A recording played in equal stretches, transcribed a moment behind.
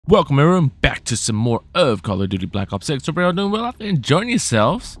Welcome everyone back to some more of Call of Duty Black Ops 6. Hope you're all doing well out there, enjoying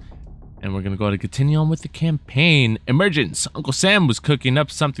yourselves. And we're going to go ahead and continue on with the campaign. Emergence. Uncle Sam was cooking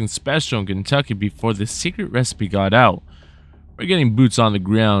up something special in Kentucky before the secret recipe got out. We're getting boots on the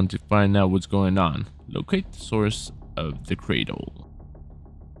ground to find out what's going on. Locate the source of the cradle.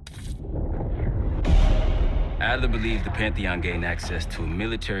 Adler believed the Pantheon gained access to a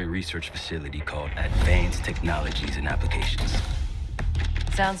military research facility called Advanced Technologies and Applications.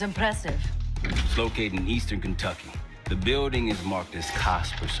 Sounds impressive. It's located in eastern Kentucky. The building is marked as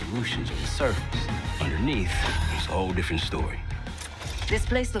COSPER Solutions on the surface. Underneath, it's a whole different story. This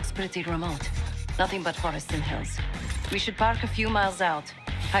place looks pretty remote. Nothing but forests and hills. We should park a few miles out,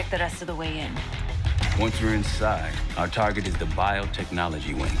 hike the rest of the way in. Once we're inside, our target is the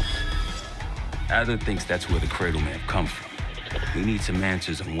biotechnology wing. Adler thinks that's where the cradle may have come from. We need some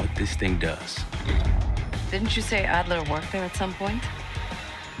answers on what this thing does. Didn't you say Adler worked there at some point?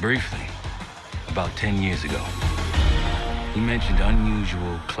 Briefly, about 10 years ago. He mentioned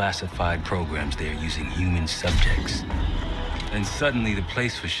unusual classified programs there using human subjects. Then suddenly the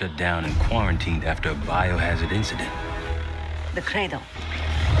place was shut down and quarantined after a biohazard incident. The cradle.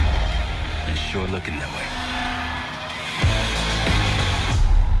 It's sure looking that way.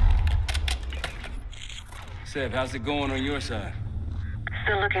 Seb, how's it going on your side?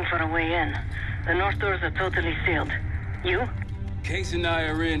 Still looking for a way in. The north doors are totally sealed. You? Case and I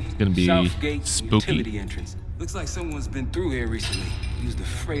are in. It's gonna be South Gate spooky. Utility entrance. Looks like someone's been through here recently. Used the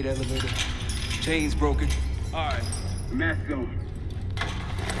freight elevator. Chains broken. All right, mask on.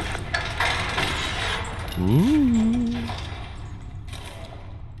 Ooh.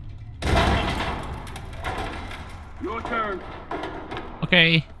 Your turn.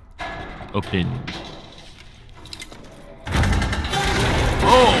 Okay. Open.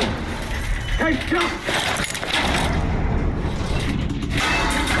 Oh! Hey, jump!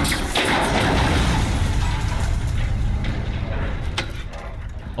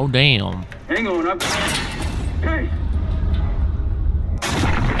 Oh, damn. Hang on, up. Hey!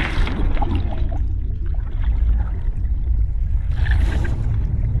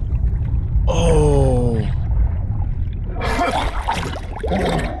 Oh.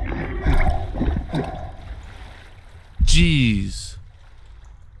 Jeez.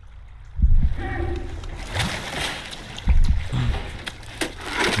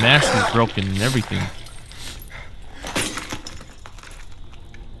 Mask is broken and everything.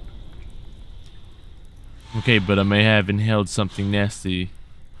 Okay, but I may have inhaled something nasty.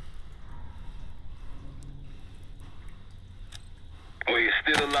 Well, you're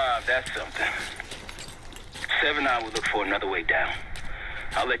still alive, that's something. 7 I will look for another way down.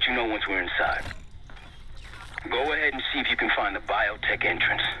 I'll let you know once we're inside. Go ahead and see if you can find the biotech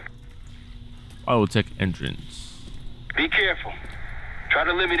entrance. Biotech entrance. Be careful. Try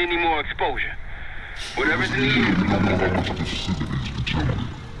to limit any more exposure. Whatever's needed.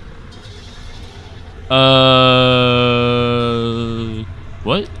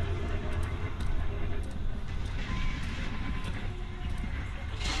 What?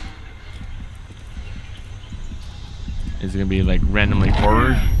 Is it gonna be like randomly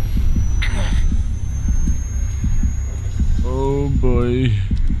forward? Oh boy.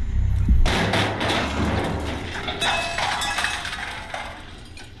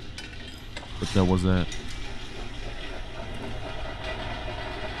 What the hell was that?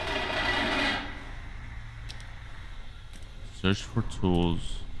 Search for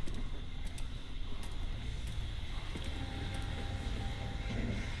tools.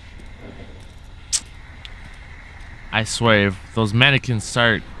 I swear, if those mannequins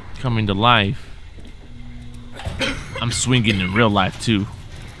start coming to life, I'm swinging in real life too.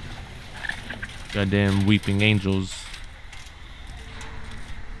 Goddamn weeping angels.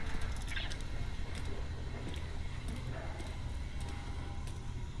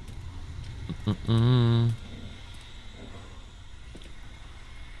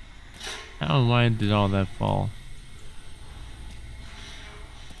 How and why did all that fall?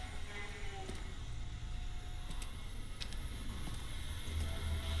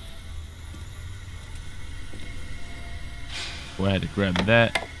 Go ahead and grab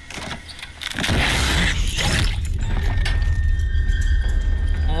that.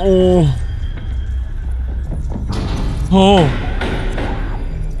 Oh. Oh.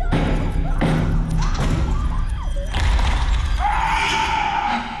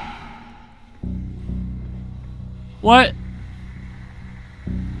 What?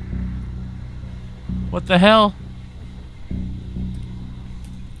 What the hell?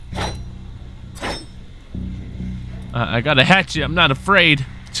 I got a hatchet. I'm not afraid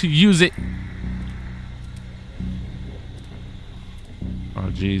to use it.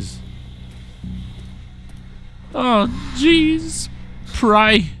 jeez. Oh, jeez.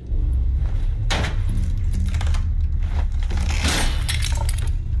 Pry.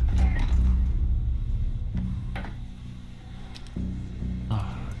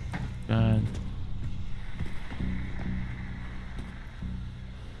 Oh, God.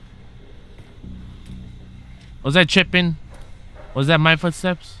 Was that chipping? Was that my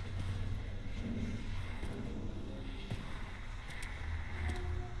footsteps?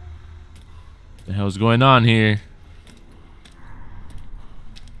 What the hell's going on here?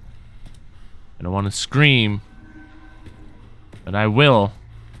 I don't want to scream, but I will.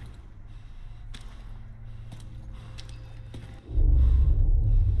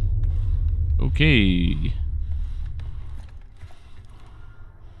 Okay.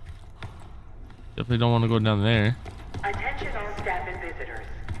 Definitely don't want to go down there. Attention all staff and visitors.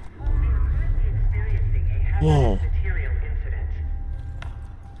 We are currently experiencing a hazardous material incident.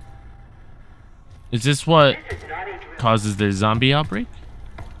 Is this what This is not a drill. causes their zombie outbreak?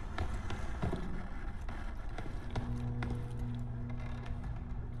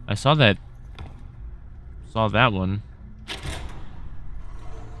 I saw that. Saw that one.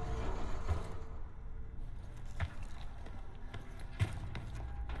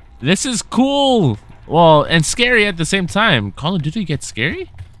 This is cool. Well, and scary at the same time. Call of Duty gets scary?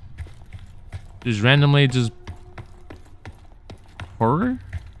 Just randomly just horror?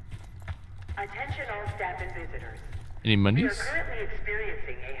 Attention all staff and visitors. Any We are monies? currently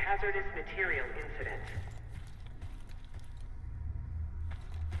experiencing a hazardous material incident.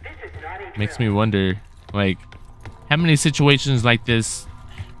 This is not a Makes drill. me wonder, like, how many situations like this,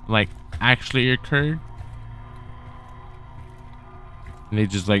 like, actually occurred? And they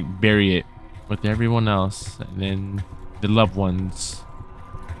just, like, bury it with everyone else. And then the loved ones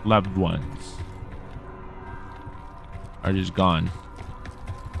are just gone.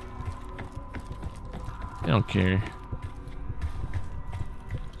 They don't care.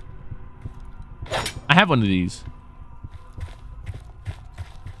 I have one of these.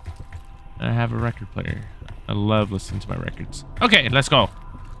 I have a record player. I love listening to my records. Okay, let's go.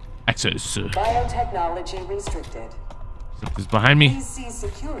 Access. Biotechnology restricted. Something's behind me. Please see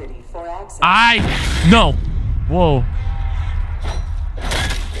security for access. No. Whoa.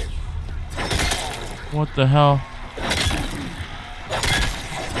 What the hell?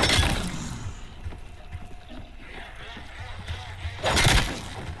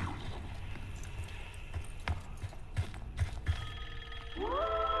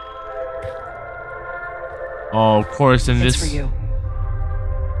 Oh, of course, in It's this. for you.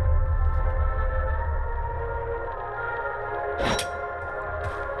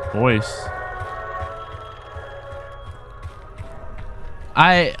 Voice.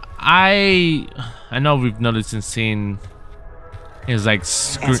 I know we've noticed and seen his like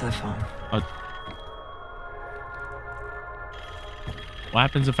Answer the phone. What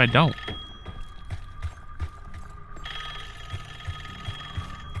happens if I don't?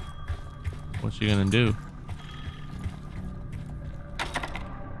 What's she gonna do?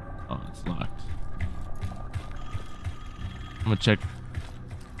 Oh, it's locked. I'm gonna check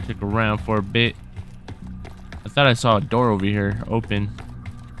around for a bit. I thought I saw a door over here open.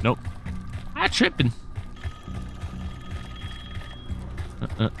 Nope. I'm tripping.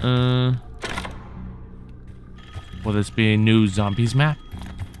 Will this be a new zombies map?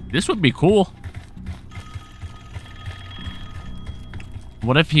 This would be cool.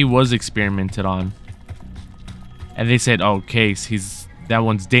 What if he was experimented on? And they said, oh, Case, that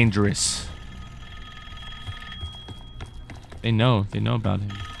one's dangerous. They know about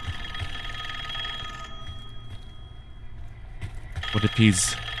him. What if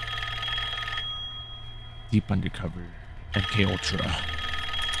he's deep undercover, MK Ultra?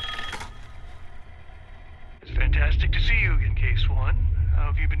 It's fantastic to see you again, Case 1. How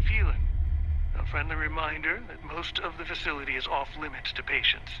have you been feeling? A friendly reminder that most of the facility is off limits to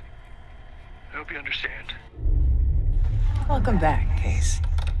patients. I hope you understand. Welcome back, Case.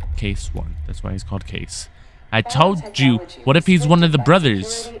 Case 1. That's why he's called Case. I told you. What if he's one of the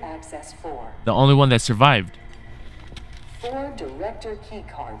brothers? Security access 4. The only one that survived. 4 director key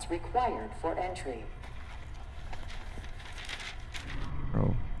cards required for entry.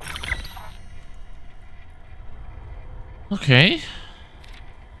 Bro. Okay.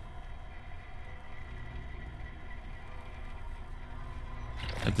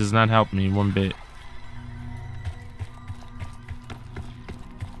 That does not help me one bit.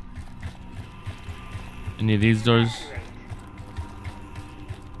 Any of these doors?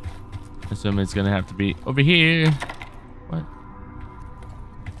 I assume it's gonna have to be over here. What?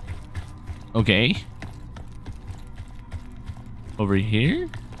 Okay. Over here?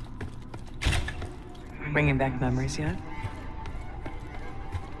 Bringing back memories yet?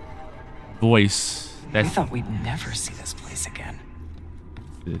 Voice. I That's thought we'd never see this place again.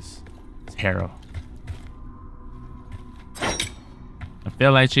 this. It's Harrow. I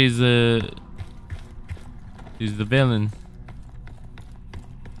feel like she's the villain.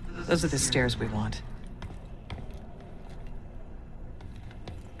 Those are the stairs we want.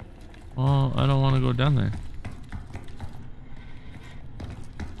 Well, I don't want to go down there.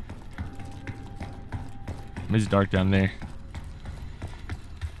 It's dark down there.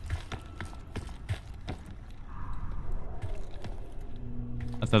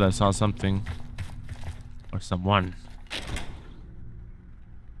 I thought I saw something or someone.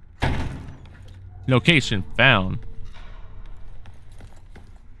 Location found.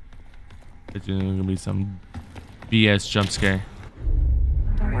 It's gonna be some BS jump scare.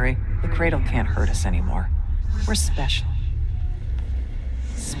 Don't worry, the cradle can't hurt us anymore. We're special.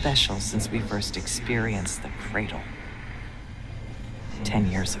 Special since we first experienced the cradle.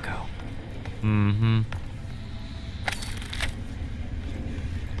 10 years ago. Mm-hmm.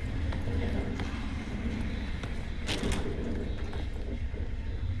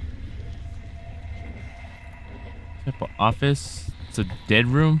 Type of office. It's a dead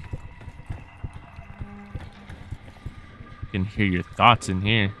room. You can hear your thoughts in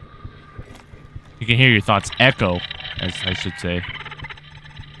here. You can hear your thoughts echo, as I should say.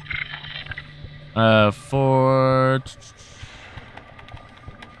 4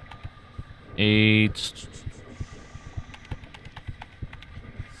 8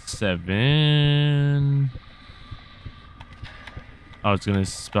 7. Oh, it's gonna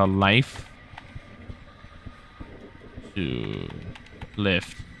spell life. To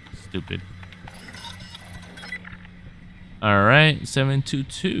lift. Stupid. Alright,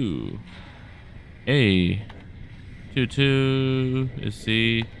 722. A 22 is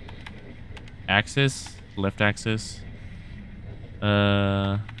the axis, left axis. Did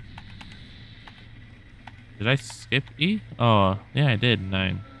I skip E? Oh, yeah, I did.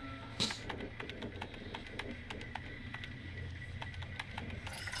 9.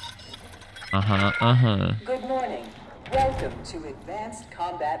 Good morning. Welcome to Advanced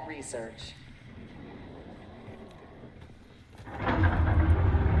Combat Research.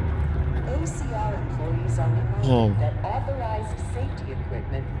 ACR employees are reminded that authorized safety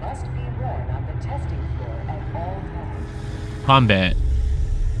equipment must be worn on the testing floor at all times. Combat.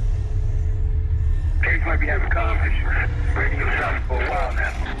 Case might be having conversations. Radio shots for a while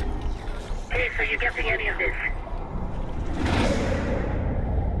now. Hey, so you getting any of this?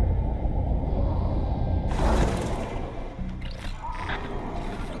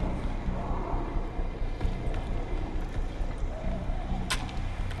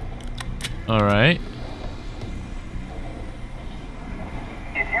 All right.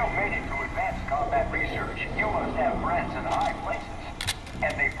 If you've made it to advanced combat research, you must have friends in high places.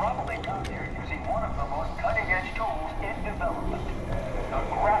 And they probably got there using one of the most cutting-edge tools in development. The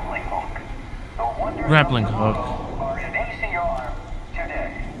grappling hook. The wonders Grappling of the hook. are in ACR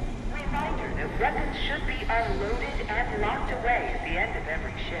today. Reminder that weapons should be unloaded and locked away at the end of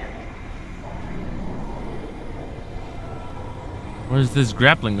every shift. Where's this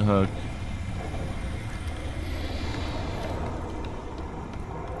grappling hook?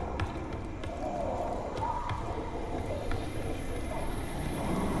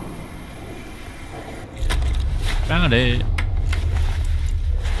 Found it.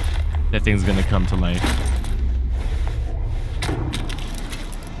 That thing's gonna come to life.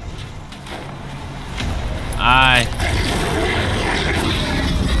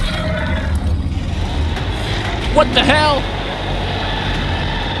 What the hell?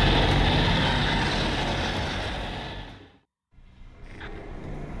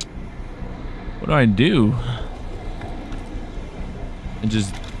 What do I do? And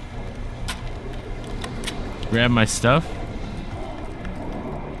just grab my stuff?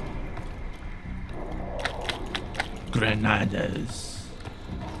 Granadas.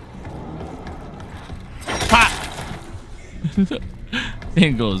 Pop!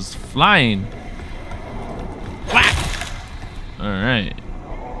 Thing goes flying. Whack! Alright.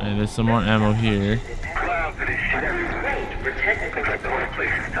 There's some more ammo here. Clouds of this shit everywhere. Looks like the whole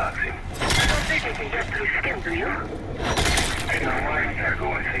place is toxic. I don't think you can get through skin, do you? Ain't no why you gotta go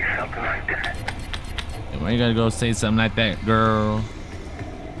and say something like that. Why you gotta go say something like that, girl?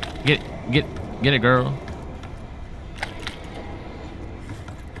 Get it, girl.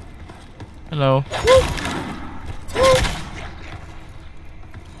 Hello. Woo.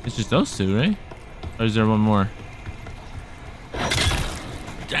 It's just those two, right? Or is there one more?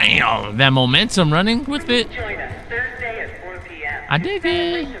 Damn, that momentum running with it. Join us Thursday at 4 p.m. I dig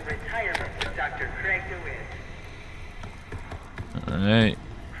it. Celebration retirement of Dr. Craig DeWitt. Alright.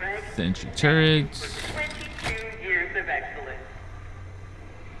 Craig, Sentry turrets. for 22 years of excellence.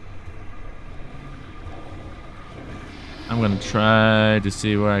 I'm gonna try to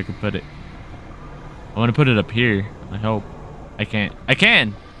see where I can put it. I want to put it up here. I hope. I can't. I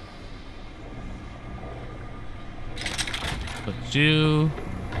can! Put you.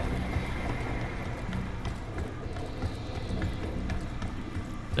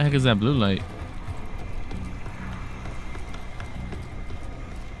 What the heck is that blue light?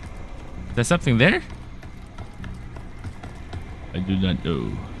 Is there something there? I do not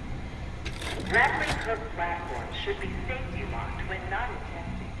know. Grappling hook platforms should be safety locked when not in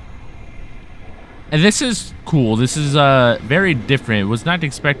testing. And this is cool. This is very different. Was not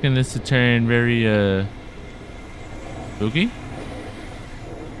expecting this to turn very spooky.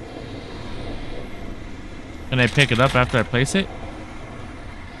 Can I pick it up after I place it?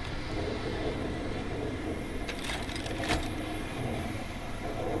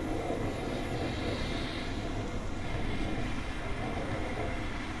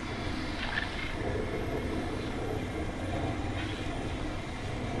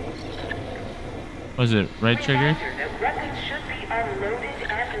 Was it right trigger? Reminder that weapons should be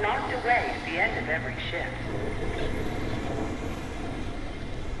unloaded and locked away at the end of every shift.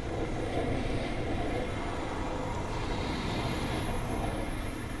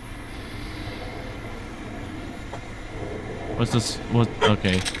 What's this? What?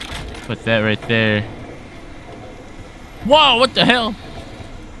 Okay. Put that right there. Whoa, what the hell?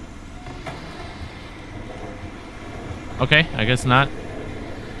 Okay, I guess not.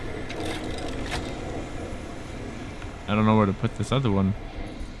 I don't know where to put this other one.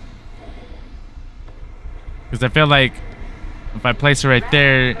 Because I feel like if I place it right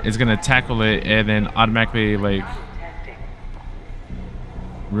there, it's going to tackle it and then automatically, like,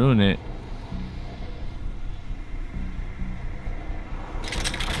 ruin it.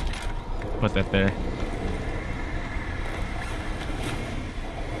 Put that there.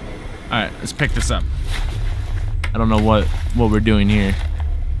 Alright, let's pick this up. I don't know what we're doing here.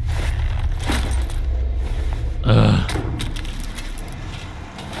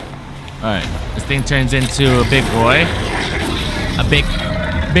 Alright, this thing turns into a big boy. A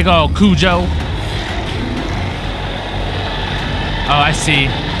big old Cujo. Oh, I see.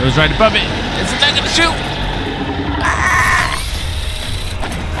 It was right above it. It's not gonna shoot. Ah!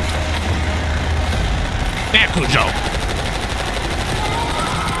 There, Cujo.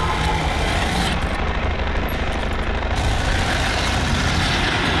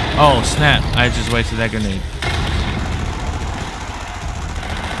 Oh, snap. I just wasted that grenade.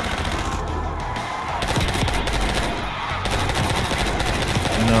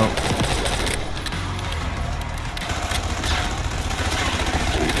 No.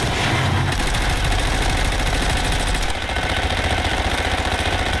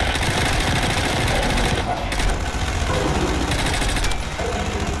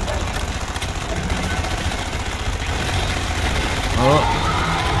 Oh.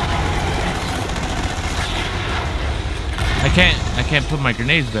 I can't put my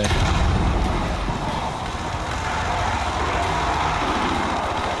grenades back.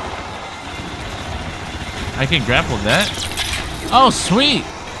 I can grapple that. Oh, sweet.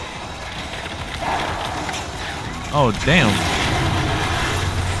 Oh, damn.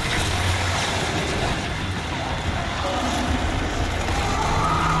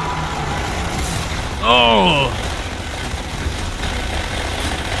 Oh.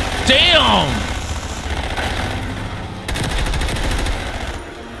 Damn.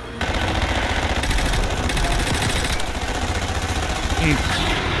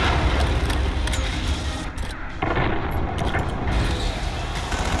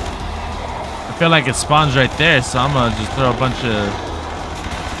 I feel like it spawns right there, so I'm gonna just throw a bunch of...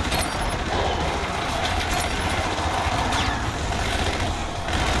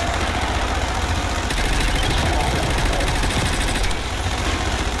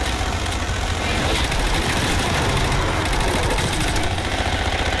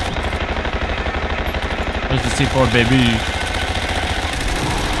 There's the C4, baby.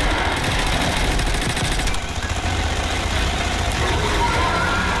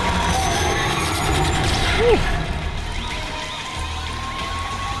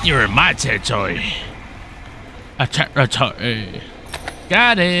 You're in my territory. Territory.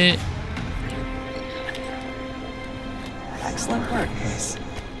 Got it. Excellent work, Case.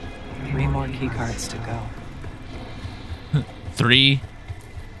 3 more key cards to go. 3.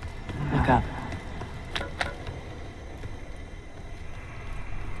 Look up.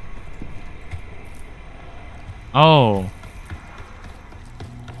 Oh.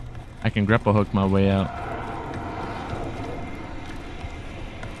 I can grapple hook my way out.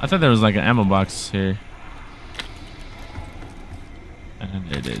 I thought there was like an ammo box here. And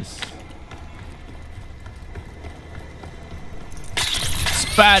there it is.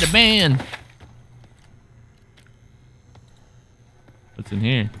 Spider-Man! What's in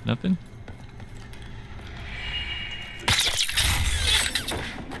here? Nothing?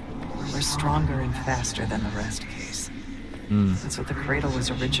 We're stronger and faster than the rest, Case. That's what the cradle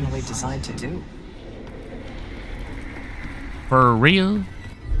was originally designed to do. For real?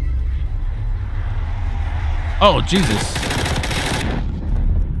 Oh, Jesus.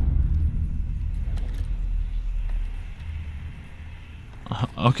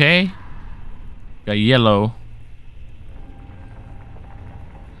 Okay. Got yellow.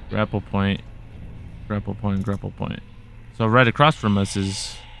 Grapple point. Grapple point, grapple point. So right across from us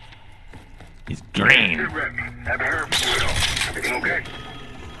is green. Haven't heard from you. Everything okay?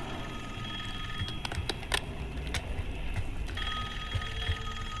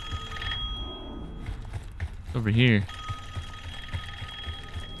 Over here.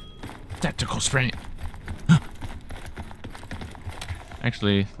 Tactical sprint.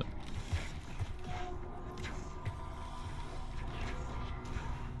 Actually,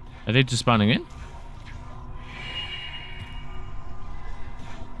 are they just spawning in?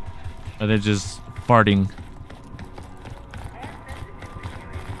 Are they just farting?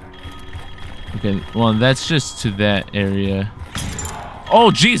 Okay, well, that's just to that area.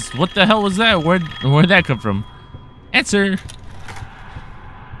 Oh, jeez, what the hell was that? Where'd that come from? Answer.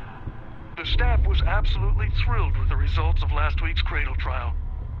 The staff was absolutely thrilled with the results of last week's Cradle trial.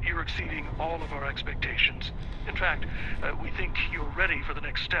 You're exceeding all of our expectations. In fact, we think you're ready for the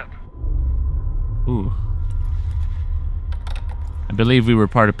next step. Ooh. I believe we were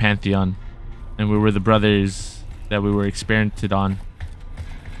part of Pantheon, and we were the brothers that we were experimented on.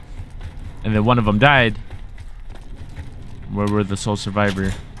 And then one of them died. Where we're the sole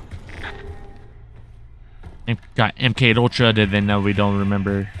survivor. Got MK'd Ultra, and then now we don't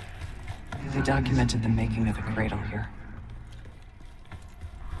remember. They documented the making of the cradle here.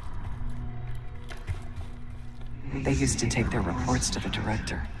 They used to take their reports to the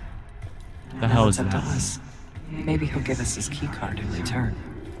director. The hell is Now it's up that? to us. Maybe he'll give us his key card in return.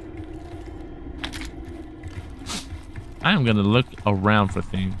 I am gonna look around for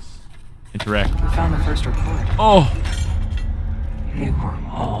things. Interact. We found the first report. Oh! They were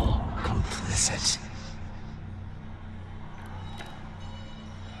all complicit.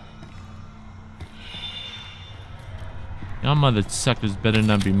 Y'all mother suckers better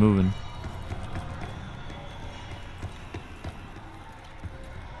not be moving.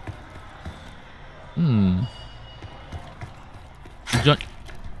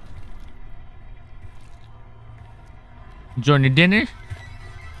 Join your dinner?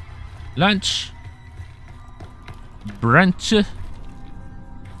 Lunch? Brunch?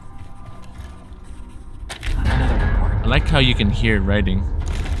 Another report. I like how you can hear writing.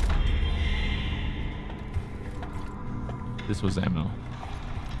 This was ammo.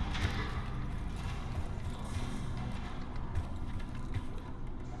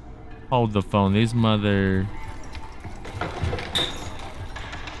 Hold the phone. These mother...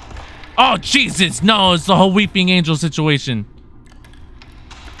 Oh, Jesus! No, it's the whole Weeping Angel situation.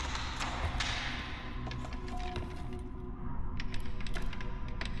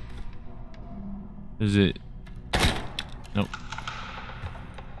 Is it? Nope.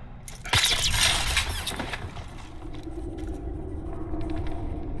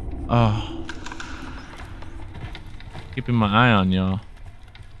 Oh. Keeping my eye on y'all.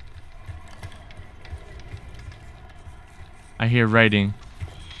 I hear writing.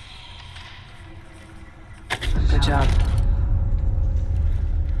 Good job.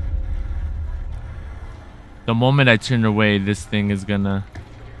 The moment I turn away, this thing is gonna...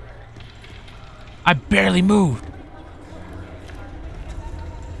 I barely moved.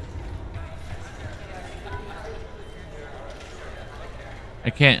 I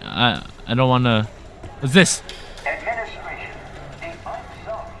can't. I don't want to. What's this? Administration, the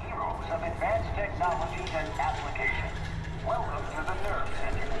unsung heroes of advanced technologies and applications. Welcome to the Nerve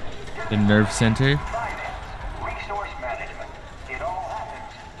Center. The Nerve Center? Finance, resource management. It all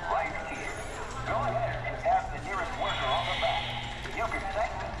happens right here. Go ahead and tap the nearest worker on the back. You can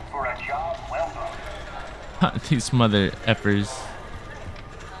thank them for a job well done. These mother effers.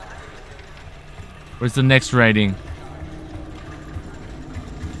 Where's the next writing?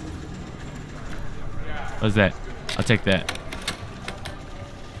 What's that? I'll take that.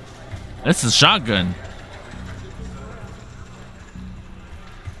 This is a shotgun.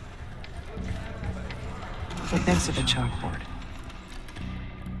 Look next to the chalkboard.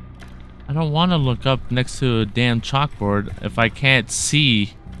 I don't want to look up next to a damn chalkboard if I can't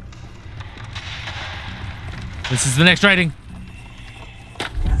see. This is the next writing.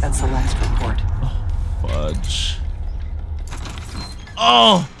 That's the last report. Oh, fudge.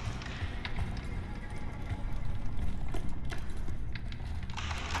 Oh!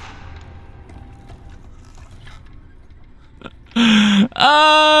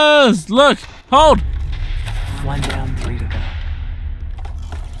 Look! Hold! 1 down, 3 to go.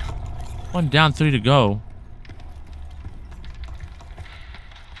 1 down, 3 to go.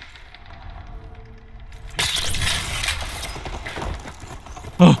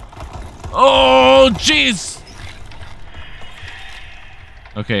 Oh! Oh, jeez!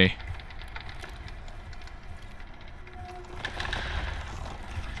 Okay.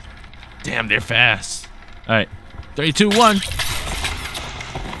 Damn, they're fast. Alright. 3, 2, 1.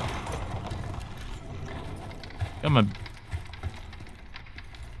 Come on.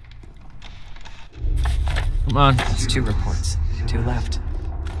 Come on. There's 2 reports. 2 left.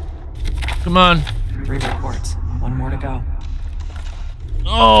 Come on. 3 reports. 1 more to go.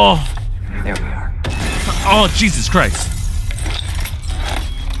 Oh. There we are. Oh, Jesus Christ.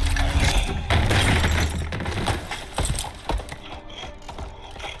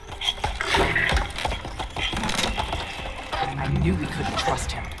 I knew we couldn't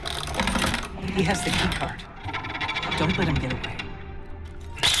trust him. He has the key card. Don't let him get away.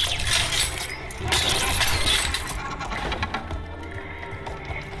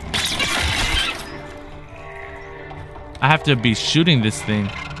 I have to be shooting this thing.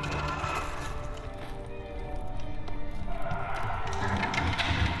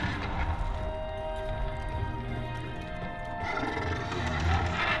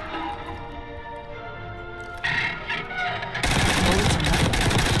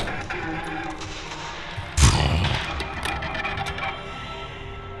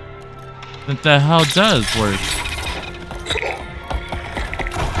 What the hell does work?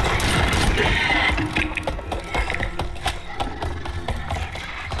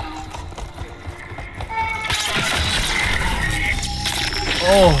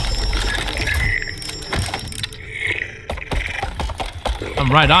 Oh. I'm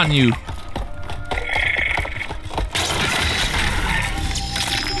right on you.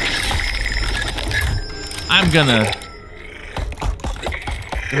 I'm gonna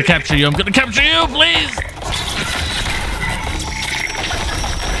capture you. I'm gonna capture you, please.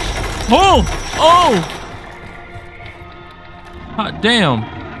 Oh! Oh! Hot damn.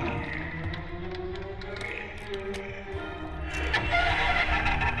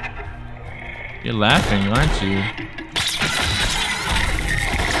 You're laughing, aren't you?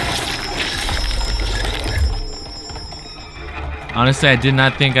 Honestly, I did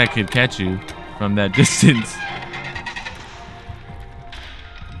not think I could catch you from that distance.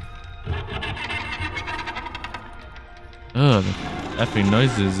 Ugh, the effing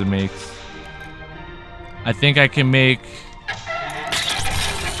noises it makes. I think I can make...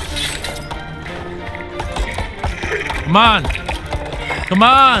 Come on! Come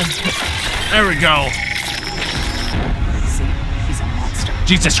on! There we go. See, he's a monster.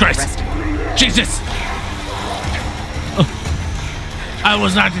 Jesus Christ! Jesus! I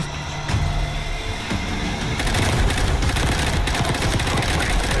was not...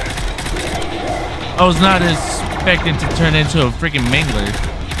 I was not expecting to turn into a freaking mangler.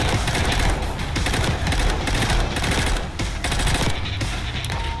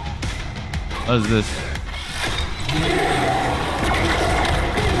 What is this?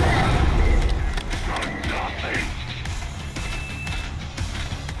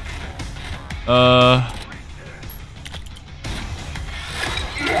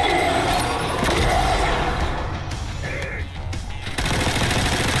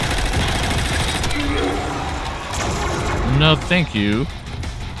 No, thank you.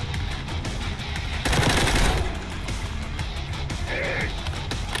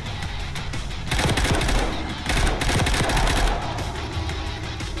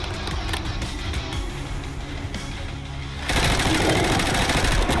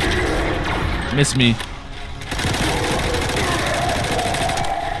 Miss me.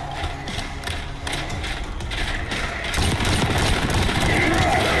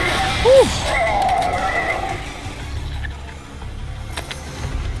 Whew.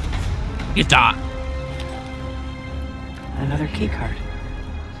 Get that. Another key card.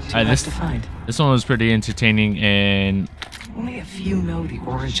 This one was pretty entertaining, and only a few know the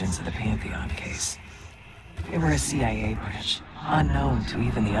origins of the Pantheon case. They were a CIA branch, unknown to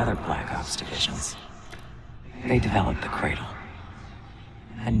even the other Black Ops divisions. They developed the Cradle.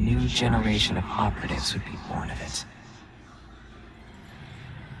 A new generation of operatives would be born of it.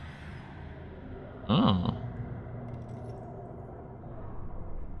 Oh.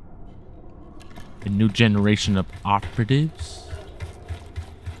 A new generation of operatives.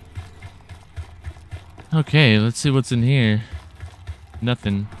 Okay, let's see what's in here.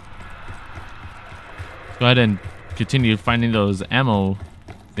 Nothing. Let's go ahead and continue finding those ammo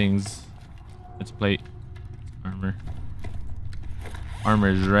things. Let's plate. Armor. Armor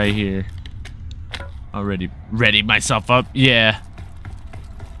is right here. Already ready myself up. Yeah.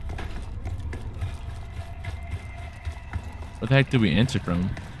 What the heck did we enter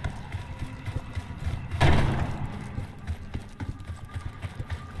from?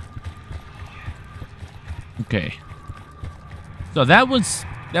 Okay. So that was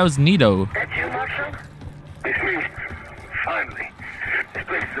neato. That's you, Marshal? It's me. Finally. This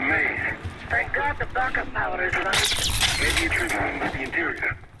place is a maze. Thank God the backup power is on. Maybe it's written by the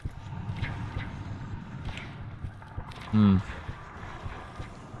interior.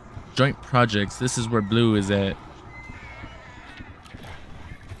 Joint projects. This is where Blue is at.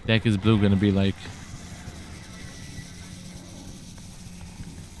 The heck is Blue gonna be like?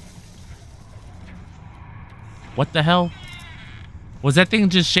 What the hell? Was that thing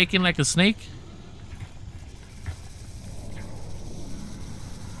just shaking like a snake?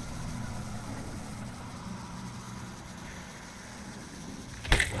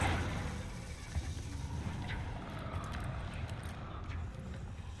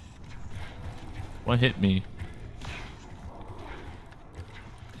 What hit me?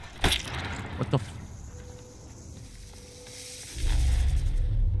 What the f—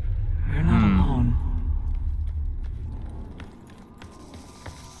 You're not alone.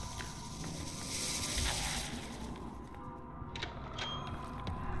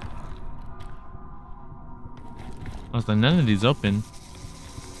 Oh, so none of these open.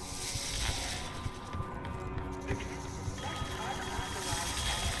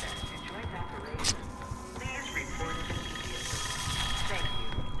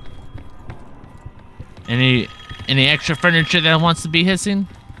 Any extra furniture that wants to be hissing?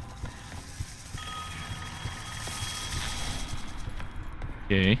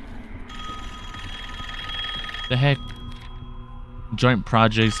 Okay. The heck? Joint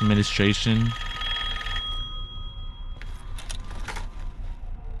Projects Administration.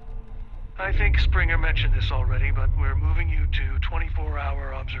 I think Springer mentioned this already, but we're moving you to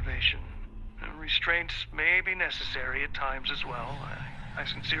 24-hour observation. Restraints may be necessary at times as well. I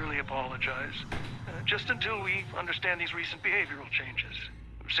sincerely apologize. Just until we understand these recent behavioral changes.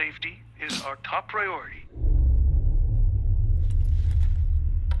 Safety is our top priority.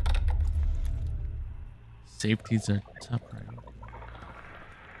 Safety's our top priority.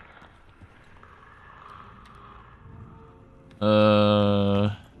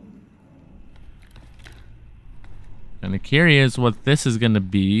 Kinda curious what this is gonna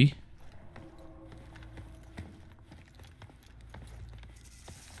be.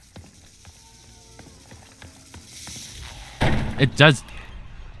 It does.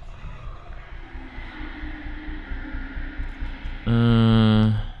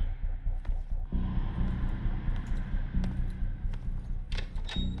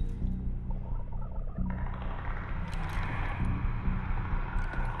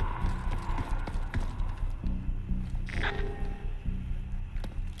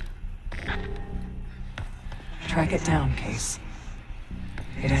 Track it down, Case.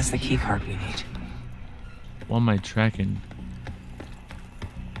 It has the keycard we need. What am I tracking?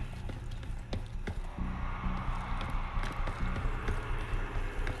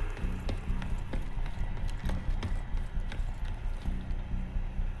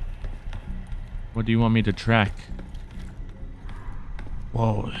 What do you want me to track?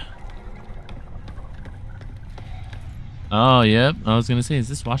 Whoa. Oh, yep. I was gonna say, is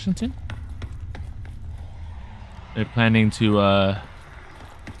this Washington? They're planning to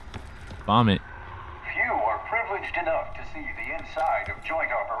bomb it. Few are privileged enough to see the inside of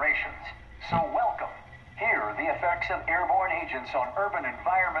joint operations. So welcome. Here, the effects of airborne agents on urban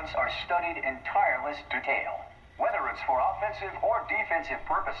environments are studied in tireless detail. Whether it's for offensive or defensive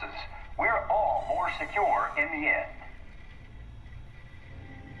purposes, we're all more secure in the end.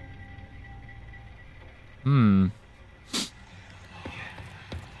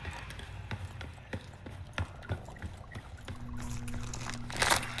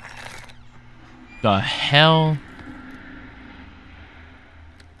 The hell?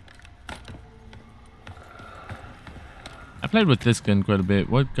 I played with this gun quite a bit.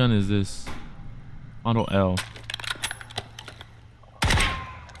 What gun is this? Model L.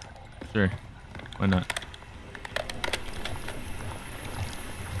 Sure. Why not?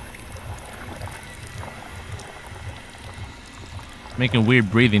 Making weird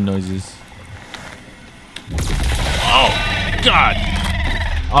breathing noises. God.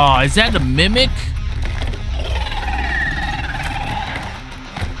 Oh, is that a mimic?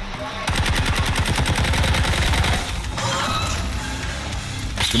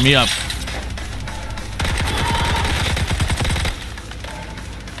 Get me up.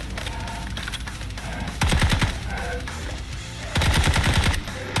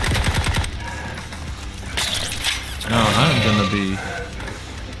 No, I'm gonna be.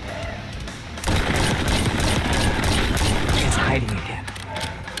 It's hiding again.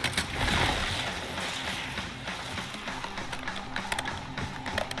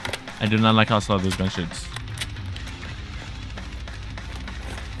 I do not like how slow this gun shoots.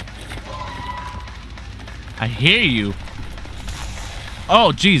 I hear you.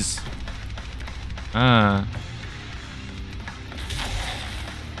 Oh, jeez.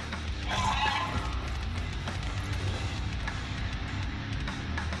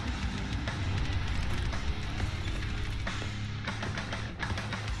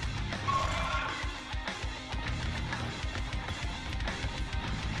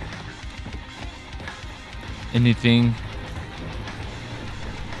 Anything?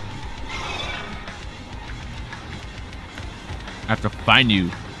 I have to find you.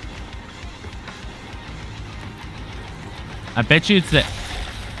 I bet you it's the.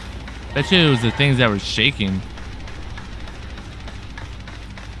 Bet you it was the things that were shaking.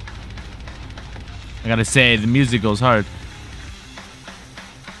 I gotta say, the music goes hard.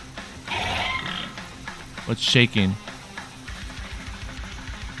 What's shaking?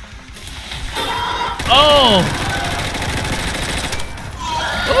 Oh!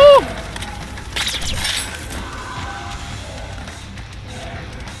 Ooh!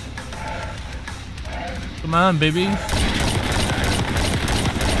 Come on, baby.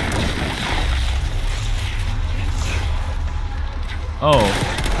 Oh,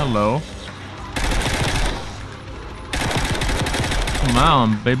 hello. Come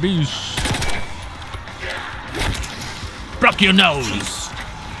on, baby. Broke your nose.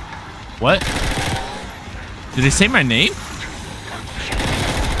 What? Did they say my name?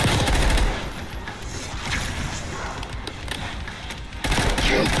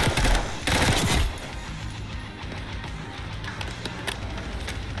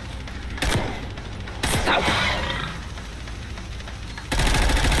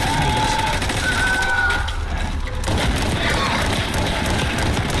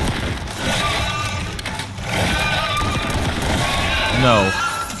 No.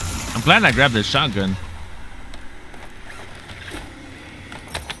 I'm glad I grabbed the shotgun.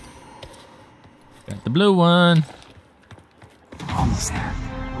 Got the blue one. Almost there.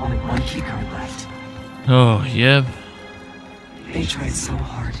 Only one keycard left. Oh, yep. They tried so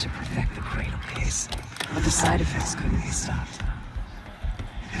hard to perfect the cradle case, but the side effects couldn't be stopped.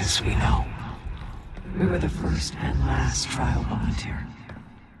 As we know, we were the first and last trial volunteer.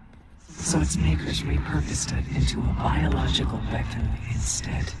 So its makers repurposed it into a biological weapon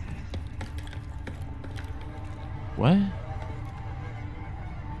instead. What?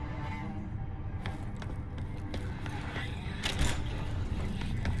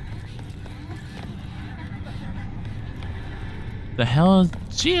 The hell is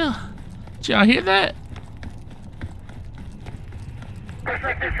Gia? Did y'all hear that? Looks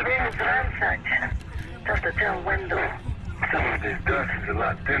like this room is ransacked. Just a tail window. Some of this dust is a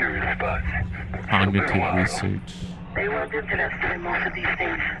lot thinner in spots. Cognitive research. They weren't interested in most of these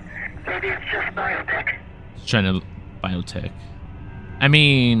things. Maybe it's just biotech. It's trying to biotech. I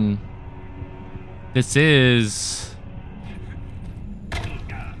mean, this is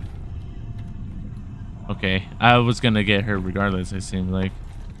okay. I was gonna get her regardless. It seemed like.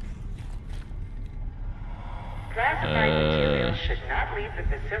 Should not leave the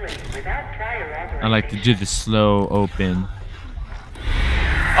facility without prior authorization. I like to do the slow open.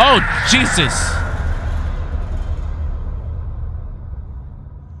 Oh, Jesus!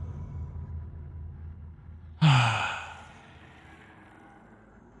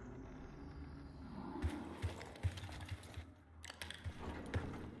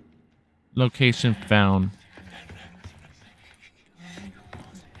 Location found.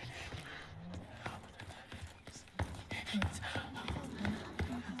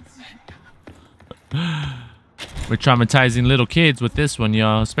 We're traumatizing little kids with this one,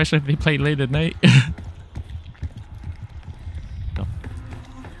 y'all, especially if they play late at night.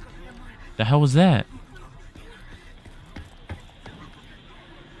 The hell was that?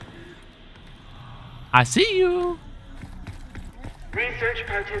 I see you. Research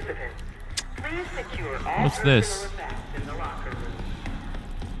participants, please secure all What's this? personal effects in the locker room.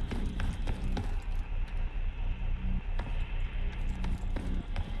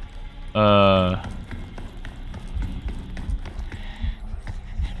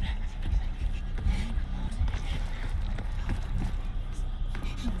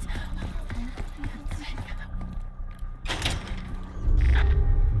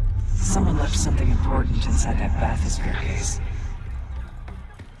 Someone left something important inside that bathysphere case.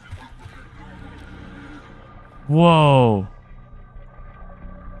 Whoa.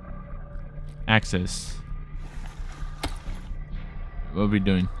 Access. What are we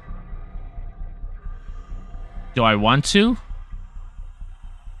doing? Do I want to?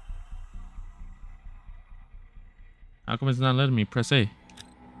 How come it's not letting me press A?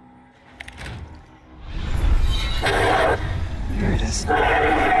 Here it is.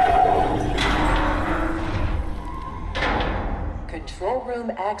 Control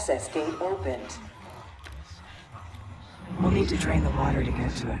room access gate opened. We'll need to drain the water to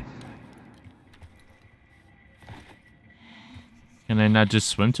get to it. Can I not just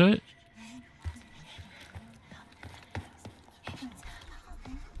swim to it?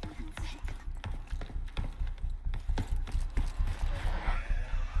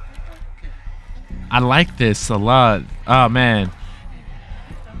 I like this a lot. Oh man.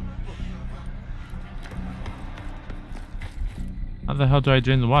 How the hell do I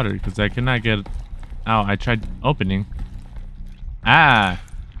drain the water? Because I cannot get out. I tried opening. Ah.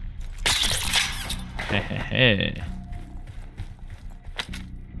 Hey.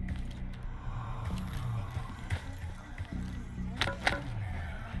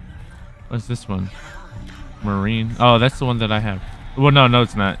 What's this one? Marine. Oh, that's the one that I have. Well, no,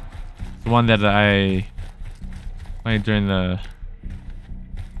 it's not. The one that I played during the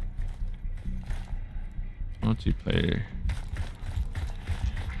multiplayer.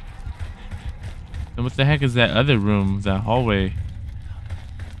 And what the heck is that other room? That hallway?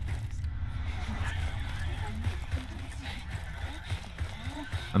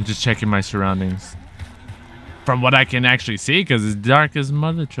 I'm just checking my surroundings. From what I can actually see, because it's dark as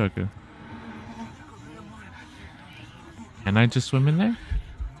mother trucker. Can I just swim in there?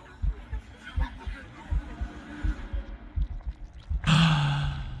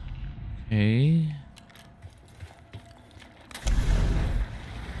 Okay.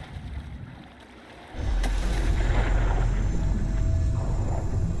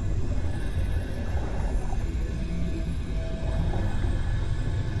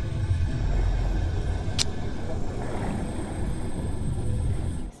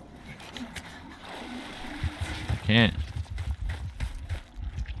 I can't.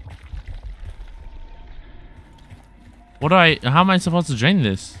 How am I supposed to drain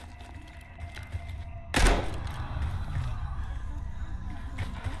this?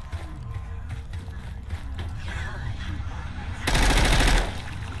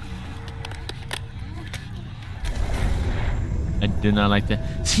 I did not like that.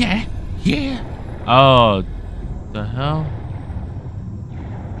 Yeah. Oh, the hell?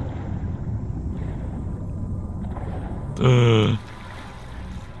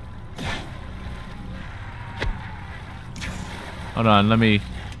 Hold on, let me.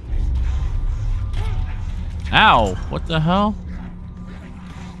 Ow! What the hell?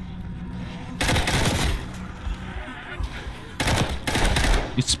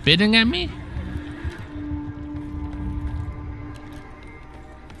 You spitting at me?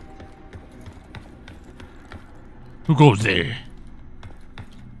 Who goes there?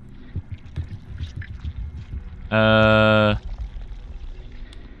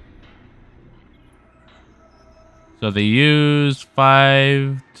 So they use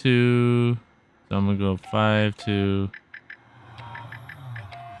 5 to. So I'm gonna go 5 to.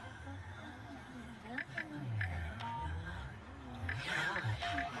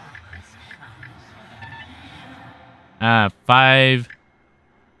 Ah, 5.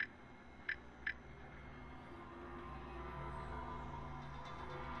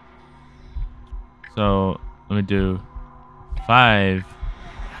 So let me do 5,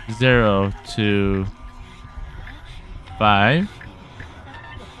 0 to 5.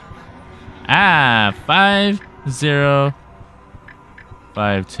 Ah, 5, 0,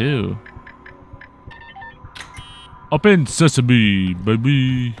 5, 2. Open sesame,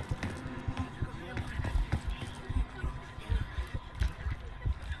 baby.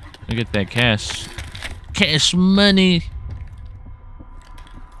 Let me get that cash. Cash money.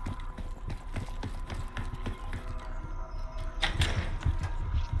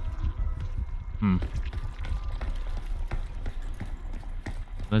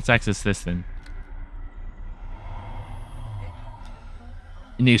 Let's access this then.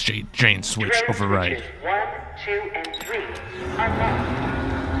 Initiate drain switch override. 1, 2, and 3 unlocked.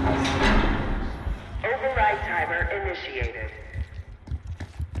 Override timer initiated.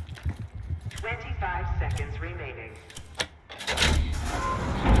 25 seconds remaining.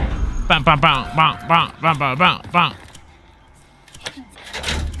 Bam, bam, bam, bam, bam, bam, bam, bam, bam.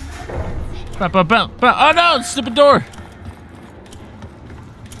 Bam, bam, bam, bam. Oh no, stupid door.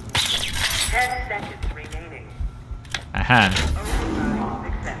 10 seconds remaining. Aha.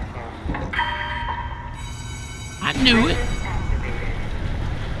 Override successful. I knew it. Activated.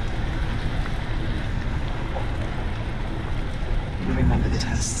 You remember the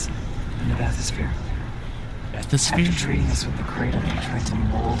tests in the bathysphere? After Bathysphere? treating us with the cradle, they tried to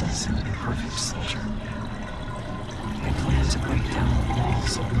mold us into the perfect soldier. They planned to break down the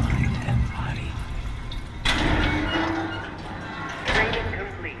walls of mind and body. Training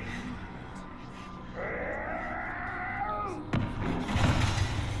complete.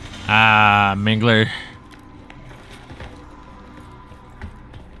 Ah, Mingler.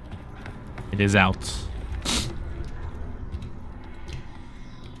 It is out.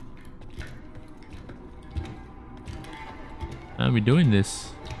 How are we doing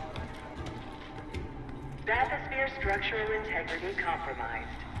this? Bathysphere structural integrity compromised.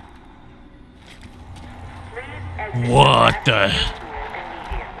 Please exit What the?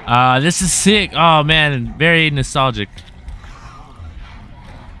 immediately. This is sick. Oh man, very nostalgic.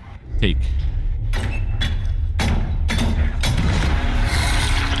 Take.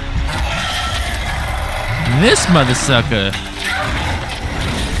 This mother sucker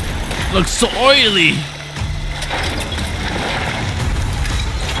looks so oily.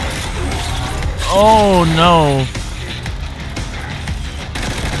 Oh no.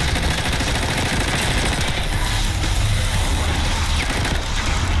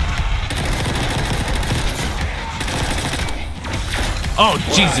 Oh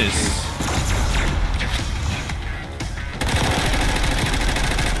Jesus.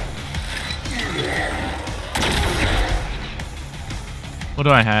 What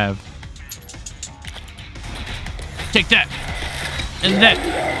do I have? Take that. And that.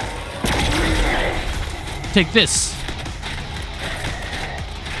 Take this.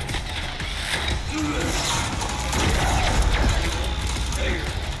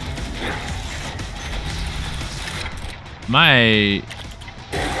 My...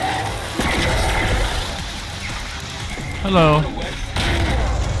 Hello.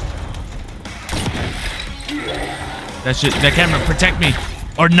 That camera protect me.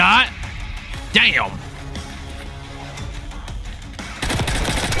 Or not? Damn.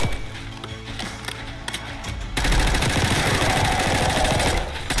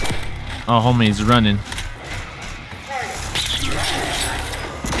 Oh, homie's running.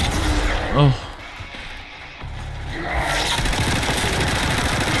 Oh.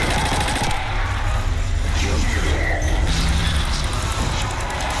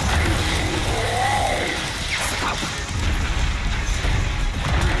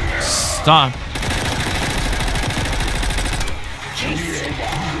 Stop.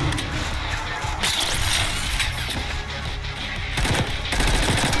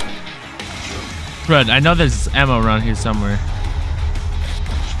 Crud, I know there's ammo around here somewhere.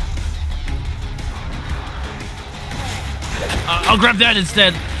 I'll grab that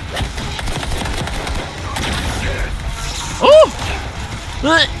instead. Oh!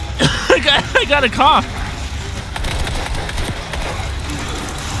 I got a cough.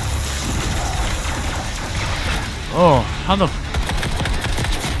 Oh, how the...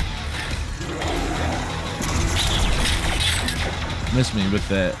 Miss me with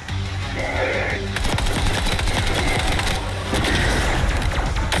that.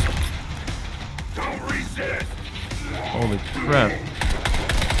 Don't resist. Holy crap.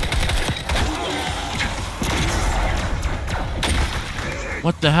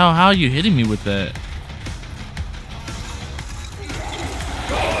 What the hell? How are you hitting me with that?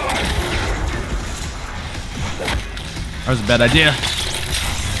 That was a bad idea.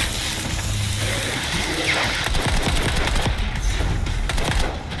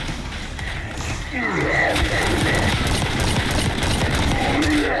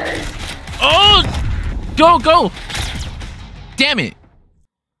 Oh! Go, go! Damn it!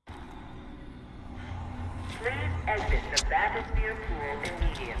 Please exit the bathysphere pool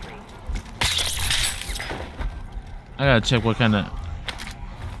immediately. I gotta check what kind of...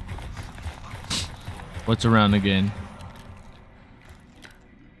 What's around again?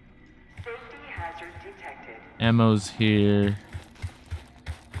 Safety hazard detected. Ammo's here.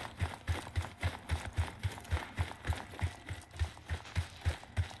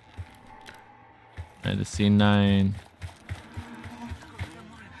 I had a C9.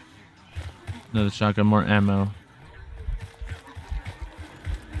 Another shotgun, more ammo.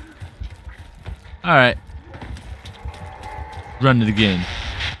 Alright. Run it again.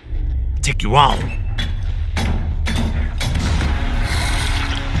 Take you on.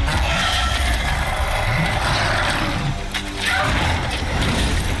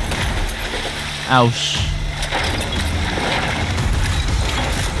 Ouch.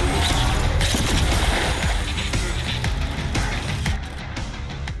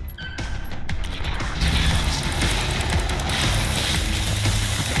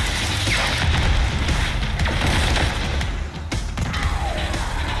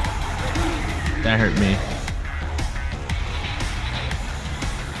 That hurt me.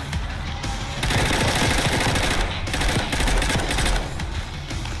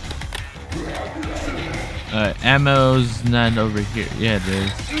 Ammo's not over here. Yeah, it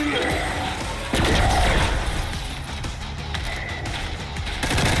is.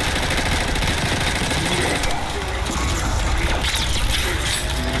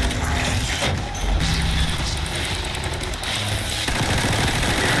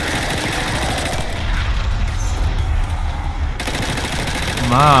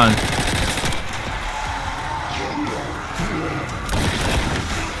 Come on.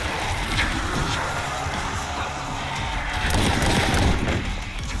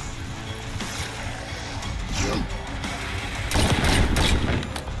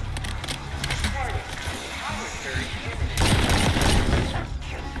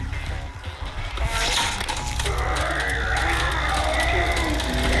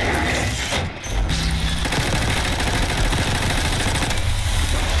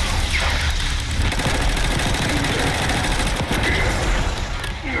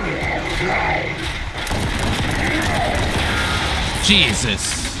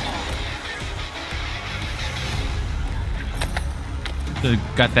 Jesus. Could've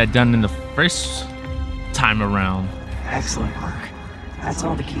got that done in the first time around. Excellent work. That's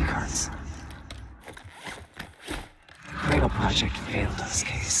all the key cards. The Cradle Project failed us,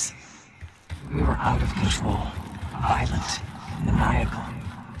 Case. We were out of control, violent, maniacal.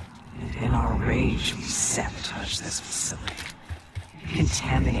 And in our rage, we sabotaged this facility.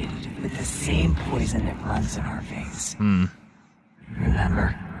 Contaminated it with the same poison that runs in our veins.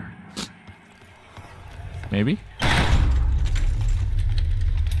 Remember? Maybe?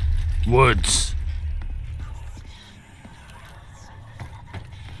 Woods.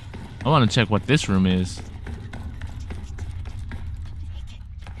 I want to check what this room is.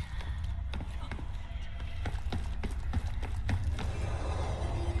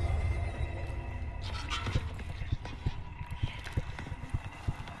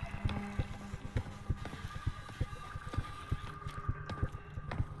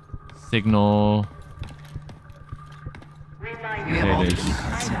 Signal. We have all the key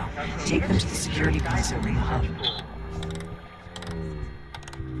cards now. Take them to the security console in the hub.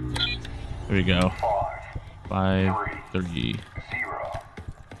 Here we go. 530.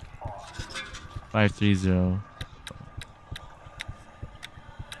 530.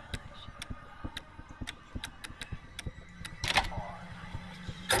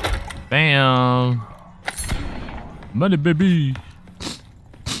 Bam! Money, baby!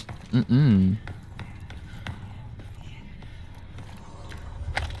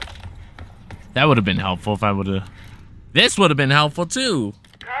 That would have been helpful if I would have... This would have been helpful too!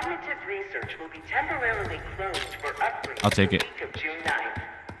 Cognitive research will be temporarily closed for upgrades. I'll take it. The week of June 9th.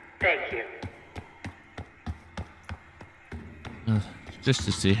 Thank you. Just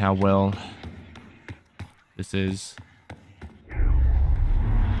to see how well this is.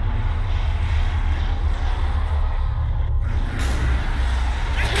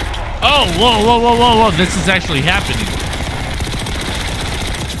 Oh, whoa, whoa, whoa, whoa, whoa. This is actually happening.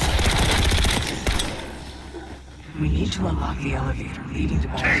 We need to unlock the elevator leading to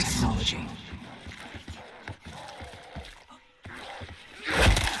biotechnology.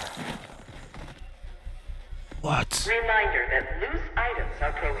 What? Reminder that loose items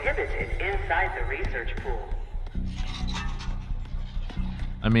are prohibited inside the research pool.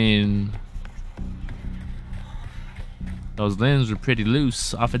 I mean... Those limbs were pretty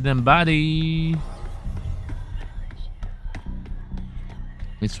loose off of them body.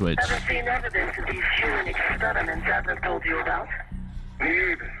 Let me switch. Ever seen evidence of these human experiments Adler told you about?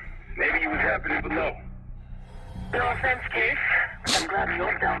 Me either. Maybe he was happening below. No offense, Case. I'm glad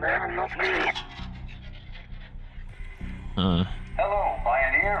you're down there and not me. Hello,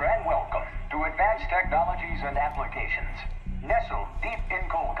 Pioneer, and welcome to Advanced Technologies and Applications. Nestled deep in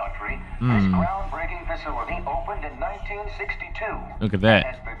coal country, this groundbreaking facility opened in 1962. Look at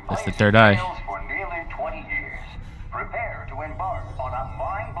that. That's the third eye. For nearly 20 years. Prepare to embark on a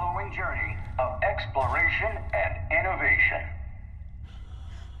mind-blowing journey of exploration and innovation.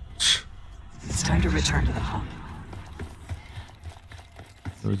 It's time to return to the hub.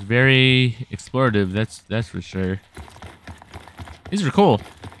 It was very explorative, that's for sure. These are cool.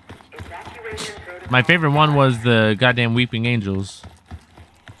 My favorite one was the goddamn Weeping Angels.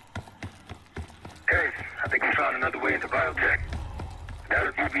 Hey, I think we found another way into biotech. Doubt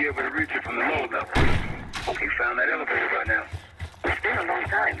if you'll be able to reach it from the low level. Hope you found that elevator by now. It's been a long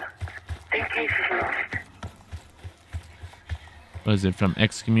time. Think Case is lost. Was it from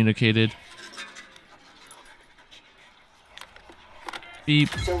Excommunicated? Beep.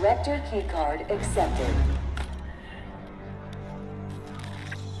 Director keycard accepted.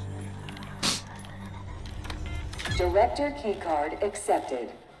 Director keycard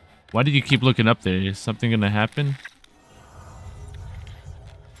accepted. Why did you keep looking up there? Is something gonna happen?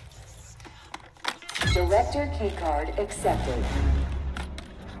 Director keycard accepted.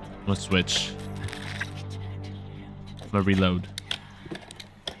 No switch. I'm gonna reload.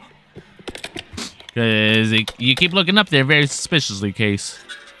 Cause you keep looking up there very suspiciously, Case.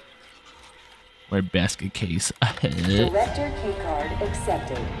 Or basket case. Director keycard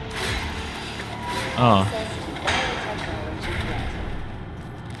accepted. Oh.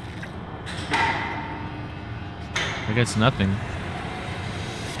 I guess nothing.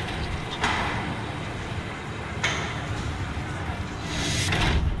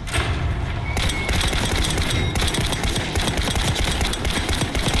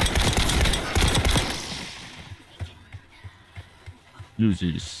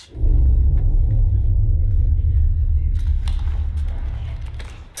 Losers.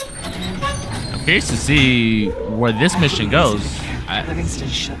 I'm curious to see where this mission goes. Livingston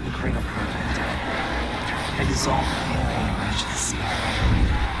shut the cradle program down. I dissolved the campaign emergency.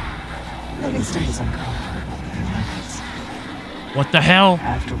 Livingston was uncomfortable with their methods. What the hell?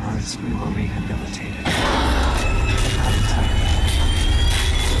 Afterwards, we were rehabilitated. Not entirely.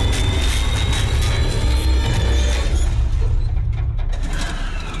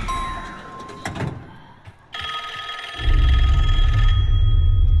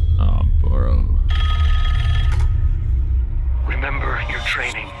 Oh, bro. Remember your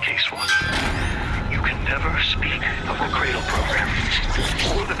training, Case 1. You can never speak of the Cradle program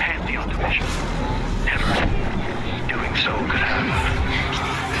or the Pantheon division. Never. Doing so could have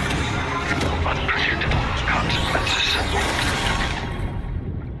unpredictable consequences.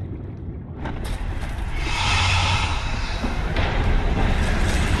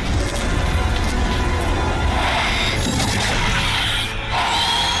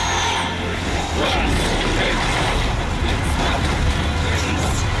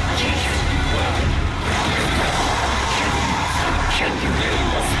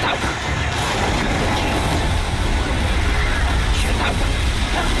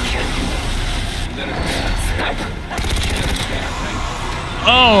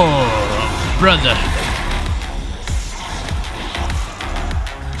 Oh, brother.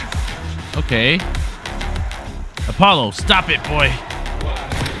 Okay. Apollo, stop it, boy.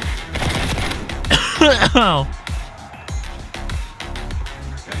 Oh.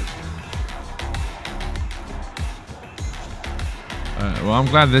 Well, I'm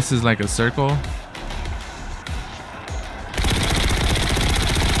glad this is like a circle.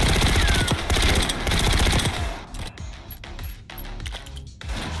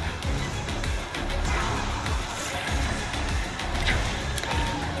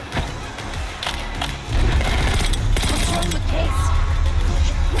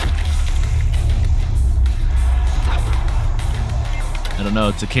 I don't know,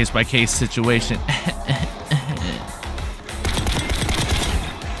 it's a case-by-case situation.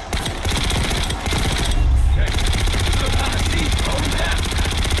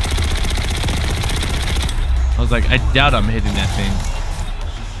 I was like, I doubt I'm hitting that thing.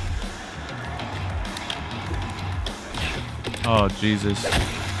 Oh, Jesus.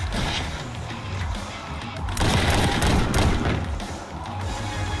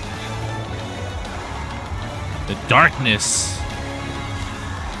 The darkness.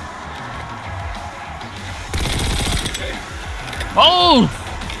 Oh!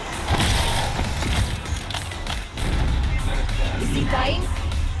 Is he dying?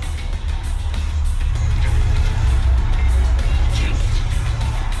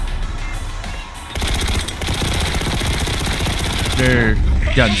 They're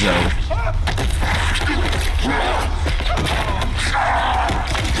donezo.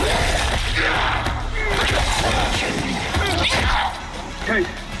 Hey!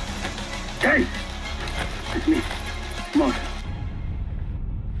 Hey! It's me. Come on. I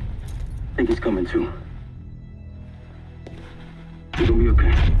think he's coming too. You're gonna be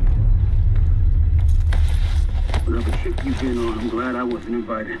okay. Whatever ship you've been on, I'm glad I wasn't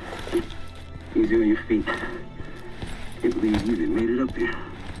invited. Easy on your feet. Can't believe you even made it up here.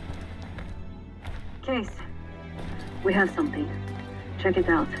 Case, we have something. Check it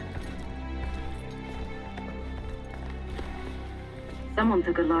out. Someone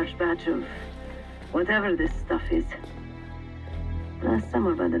took a large batch of whatever this stuff is. Last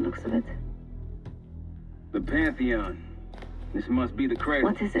summer by the looks of it. The Pantheon. This must be the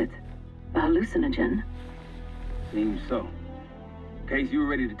cradle. What is it? A hallucinogen? Seems so. In case you were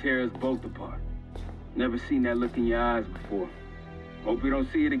ready to tear us both apart. Never seen that look in your eyes before. Hope we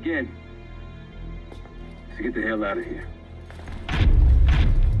don't see it again. Let's get the hell out of here.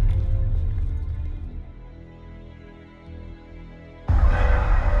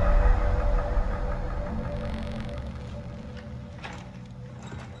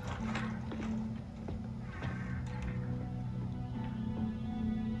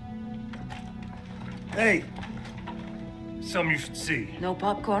 Hey, something you should see. No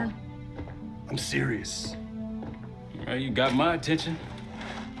popcorn? I'm serious. Well, you got my attention.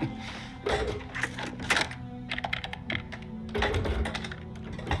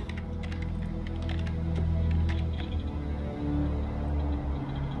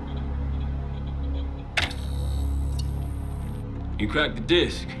 You cracked the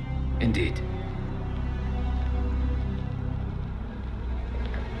disc. Indeed.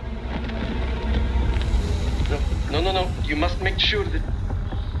 No. You must make sure that...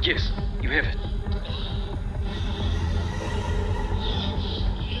 Yes, you have it.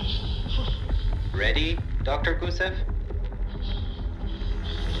 Ready, Dr. Gusev?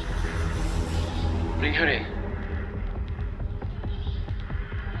 Bring her in.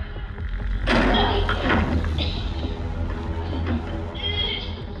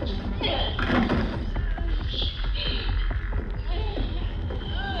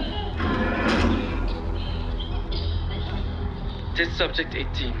 Test subject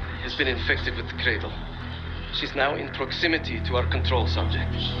 18 has been infected with the cradle. She's now in proximity to our control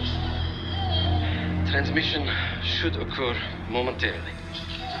subject. Transmission should occur momentarily.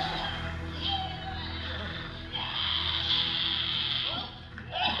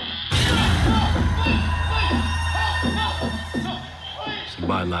 It's a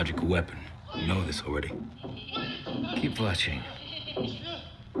biological weapon. You know this already. Keep watching.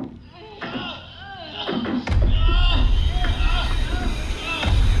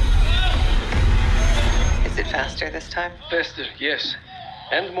 Is it faster this time? Faster, yes.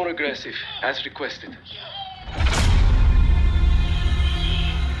 And more aggressive, as requested.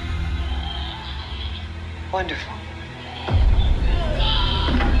 Wonderful.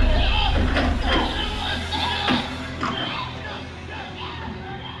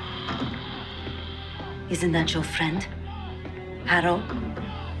 Isn't that your friend? Harrow?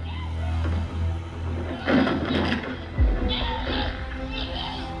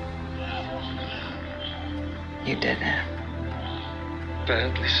 You did it.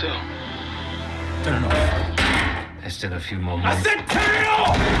 Apparently so. Turn it off. There's still a few more minutes. I said turn it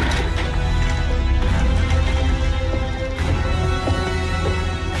off!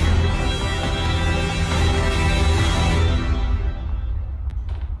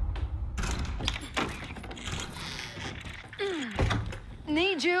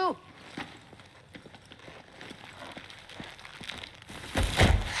 Need you.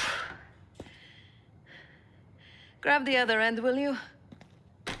 Grab the other end, will you?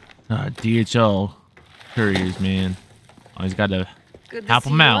 DHL couriers, man. Always got to Good to help see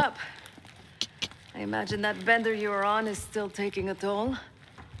them you out. up. I imagine that bender you were on is still taking a toll.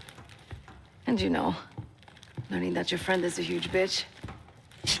 And you know, learning that your friend is a huge bitch.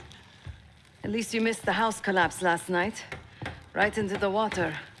 At least you missed the house collapse last night. Right into the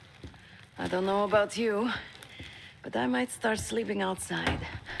water. I don't know about you, but I might start sleeping outside.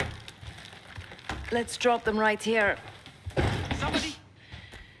 Let's drop them right here. Somebody!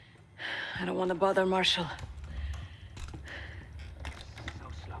 I don't want to bother Marshall.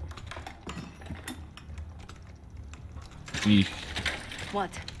 Eek. What?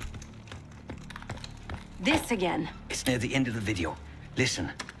 This again? It's near the end of the video.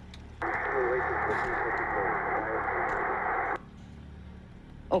 Listen.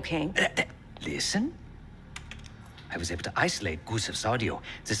 Okay. Listen. I was able to isolate Gusev's audio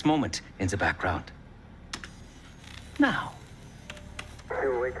this moment in the background. Now.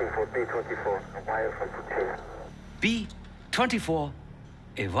 Still waiting for B-24, a wire from Fuchina. B-24,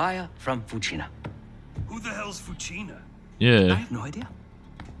 a wire from Fuchina. Who the hell's Fuchina? I Yeah. have no idea.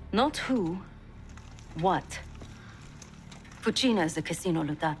 Not who. What? Fucina is a casino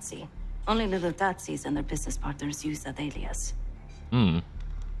Lutazzi. Only the Lutazzis and their business partners use that alias.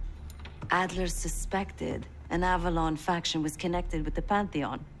 Adler suspected an Avalon faction was connected with the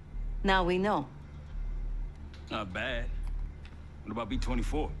Pantheon. Now we know. Not bad. What about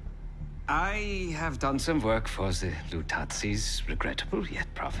B-24? I have done some work for the Lutazzis, regrettable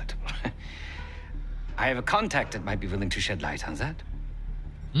yet profitable. I have a contact that might be willing to shed light on that.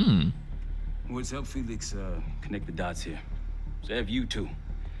 Woods, help Felix connect the dots here. So have you two.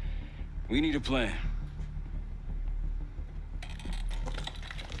 We need a plan.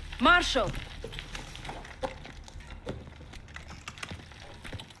 Marshall!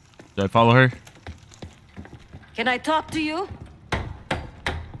 Do I follow her? Can I talk to you?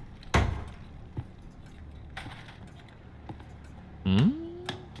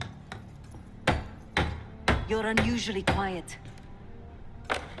 You're unusually quiet.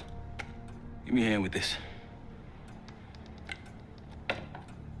 Give me a hand with this.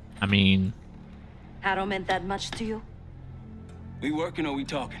 I mean... Harrow meant that much to you? We working or we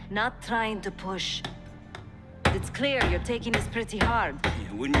talking? Not trying to push. It's clear you're taking this pretty hard.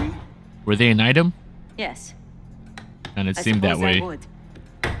 Yeah, wouldn't you? Were they an item? Yes. And it I seemed that suppose way. I would.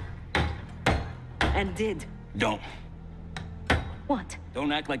 And did. Don't. What?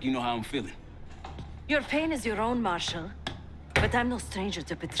 Don't act like you know how I'm feeling. Your pain is your own, Marshal. But I'm no stranger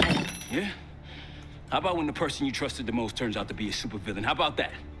to betrayal. Yeah? How about when the person you trusted the most turns out to be a supervillain? How about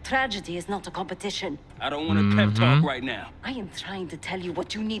that? Tragedy is not a competition. I don't want to pep talk right now. I am trying to tell you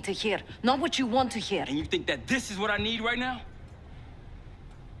what you need to hear, not what you want to hear. And you think that this is what I need right now?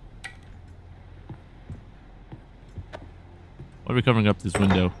 Why are we covering up this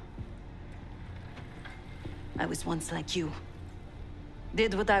window? I was once like you.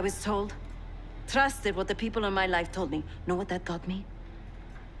 Did what I was told. Trusted what the people in my life told me. Know what that got me?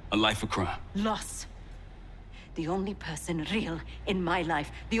 A life of crime. Loss. The only person real in my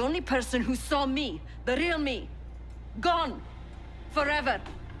life. The only person who saw me. The real me. Gone. Forever.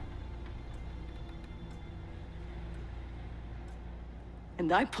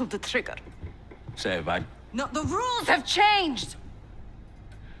 And I pulled the trigger. Sav, No, the rules have changed!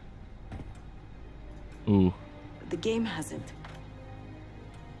 Ooh. But the game hasn't.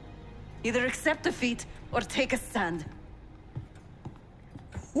 Either accept defeat or take a stand.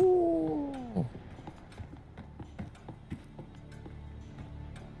 Ooh.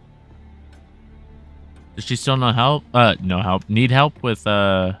 Does she still no help? No help. Need help with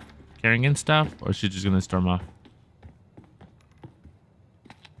carrying in stuff, or is she just gonna storm off?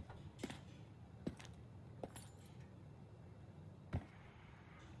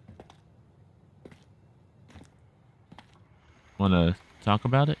 Wanna talk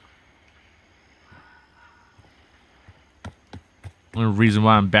about it? One reason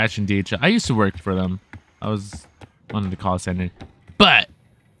why I'm bashing DHL. I used to work for them. I was one of the call center, but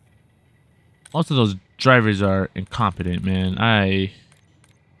most of those drivers are incompetent, man.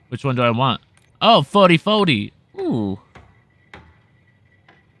 Which one do I want? Oh, 40-40. Ooh. I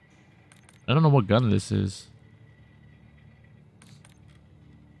don't know what gun this is.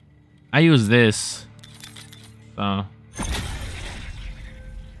 I use this. So.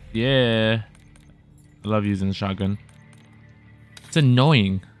 Yeah. I love using the shotgun. It's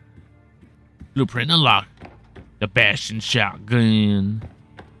annoying. Blueprint unlocked. The bashing shotgun.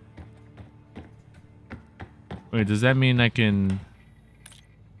 Wait, does that mean I can...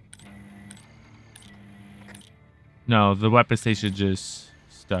 No, the weapon station just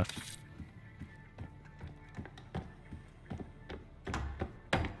stuff.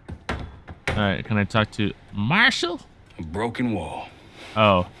 Alright, can I talk to Marshall? A broken wall.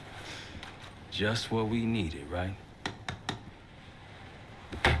 Oh. Just what we needed, right?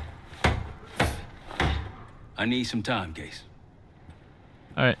 I need some time, Case.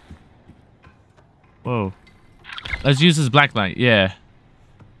 Alright. Whoa. Let's use this black light. Yeah.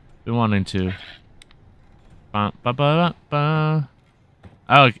 Been wanting to. Ba, ba, ba, ba.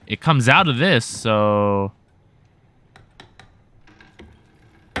 Oh, it comes out of this, so...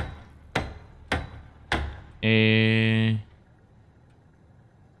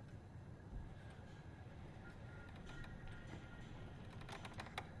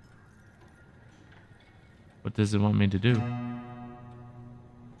 What does it want me to do?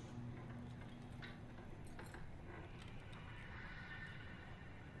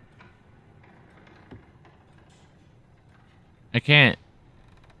 I can't.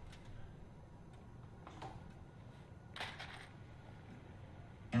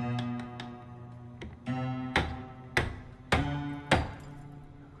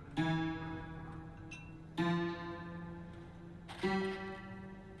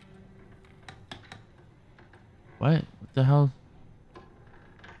 What? What the hell?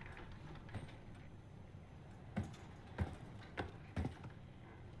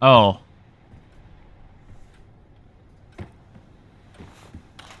 Oh.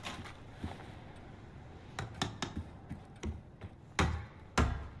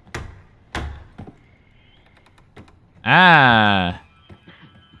 Ah.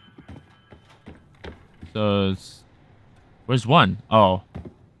 So it's... Where's one? Oh.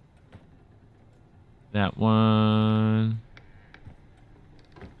 That one.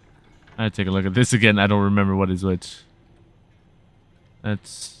 I take a look at this again. I don't remember what is which.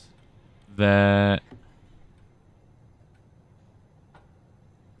 That's that.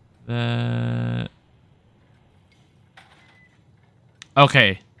 That.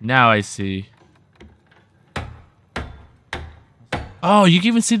 Okay, now I see. Oh, you can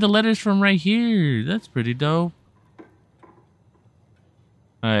even see the letters from right here. That's pretty dope.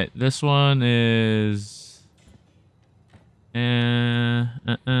 All right, this one is it's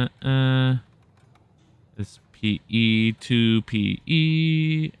PE 2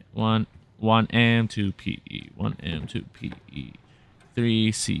 PE 1M 2 PE 1M 2 PE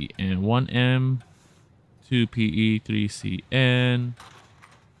 3 CN 1M 2 PE 3 CN.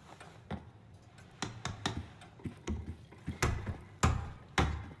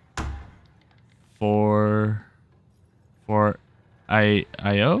 For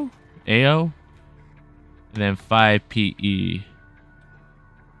AO, and then 5 PE.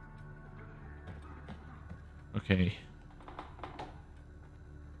 Okay.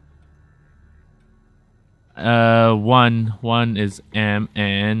 One is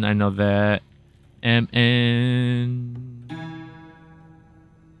MN. I know that. MN.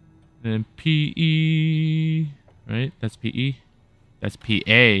 Then PE. Right? That's PE. That's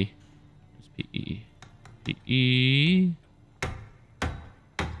PA. That's PE. PE.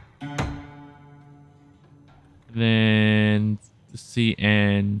 Then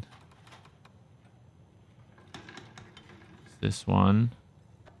CN. It's this one.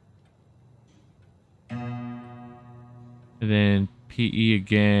 And then PE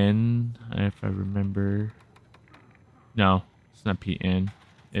again, if I remember. No, it's not PN.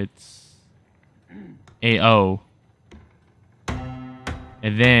 It's AO.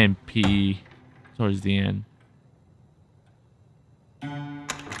 And then PE towards the end.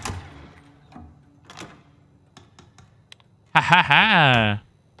 Ha ha ha!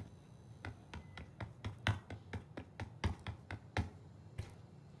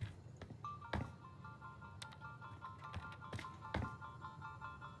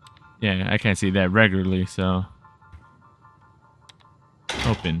 Yeah, I can't see that regularly, so.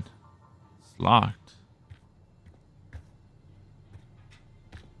 Open. It's locked.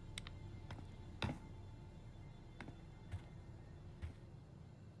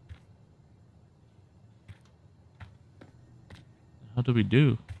 How do we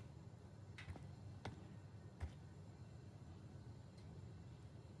do?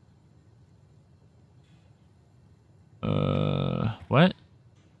 What?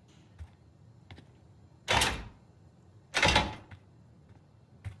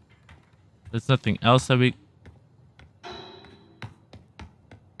 There's nothing else that we can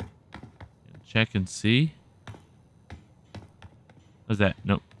check and see. What's that?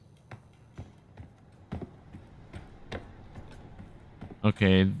 Nope.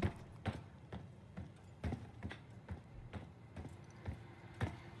 Okay.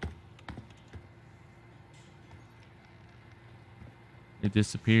 It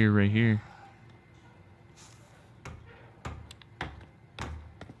disappeared right here.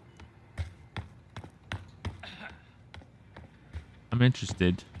 I'm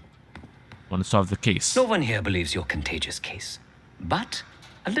interested. Want to solve the case. No one here believes your contagious case, but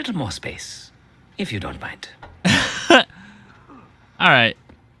a little more space, if you don't mind. All right.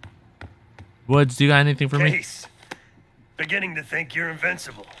 Woods, do you got anything for me? Case. Beginning to think you're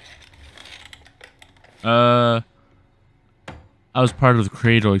invincible. I was part of the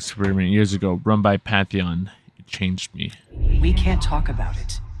Cradle experiment years ago, run by Pantheon. It changed me. We can't talk about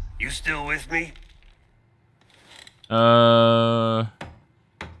it. You still with me? Do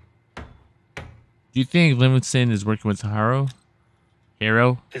you think Livingston is working with Haro?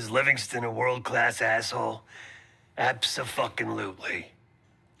 Is Livingston a world-class asshole? Abso-fucking-lutely.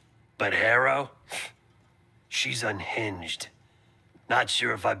 But Harrow? She's unhinged. Not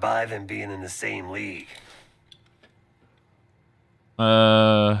sure if I buy them being in the same league.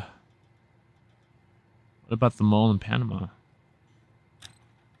 What about the mole in Panama?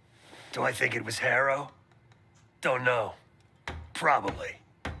 Do I think it was Harrow? Don't know. Probably.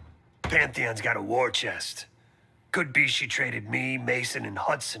 Pantheon's got a war chest. Could be she traded me, Mason, and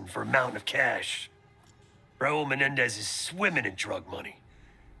Hudson for a mountain of cash. Raul Menendez is swimming in drug money.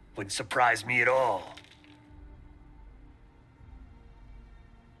 Wouldn't surprise me at all.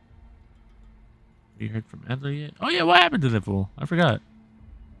 Have you heard from Adler yet? Oh yeah, what happened to the fool? I forgot.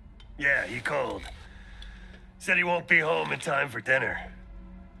 Yeah, he called. Said he won't be home in time for dinner.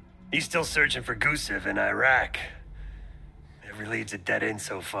 He's still searching for Gusev in Iraq. Every lead's a dead end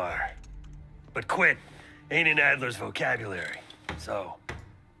so far. But quit ain't in Adler's vocabulary, so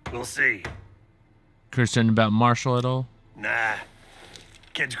we'll see. Concerned about Marshall at all? Nah.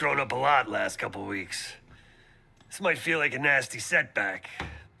 Kid's grown up a lot last couple weeks. This might feel like a nasty setback,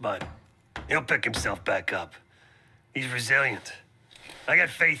 but he'll pick himself back up. He's resilient. I got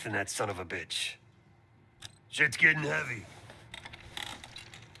faith in that son of a bitch. Shit's getting heavy.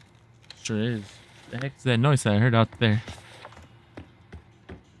 Sure is. The heck's that noise that I heard out there?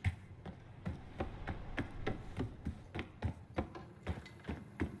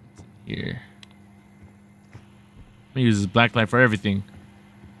 gonna use this black light for everything.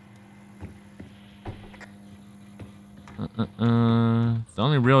 The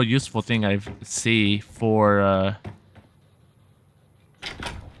only real useful thing I see for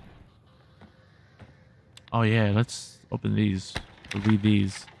oh yeah, let's open these or read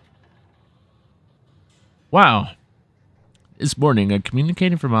these. Wow. This morning, I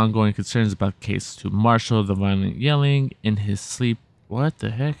communicated from ongoing concerns about the case to Marshall, the violent yelling in his sleep. What the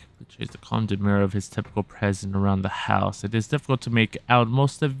heck? Betrays the calm demeanor of his typical presence around the house. It is difficult to make out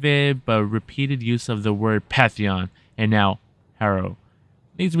most of it, but repeated use of the word Pantheon and now Harrow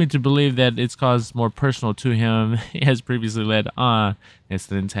leads me to believe that it's caused more personal to him. He has previously led on.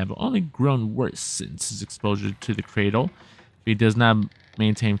 Incidents have only grown worse since his exposure to the cradle. If he does not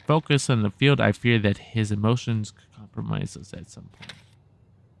maintain focus on the field, I fear that his emotions could compromise us at some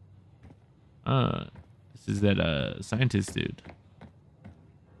point. This is that scientist dude.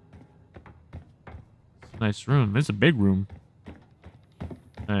 It's a nice room. It's a big room.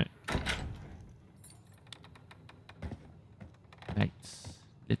 Alright. Lights.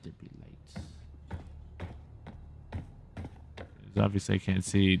 Let there be lights. Obviously I can't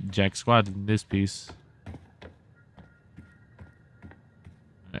see Jack Squad in this piece.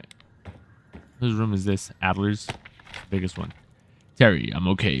 Alright. Whose room is this? Adler's? Biggest one. Terry, I'm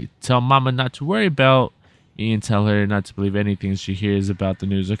okay. Tell Mama not to worry about me and tell her not to believe anything she hears about the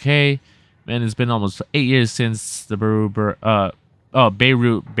news, okay? Man, it's been almost 8 years since the Beirut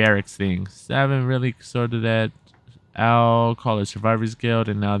barracks thing. So I haven't really sorted that. I'll call it Survivors Guild,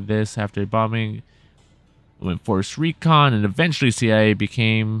 and now this after bombing. Went forced recon, and eventually CIA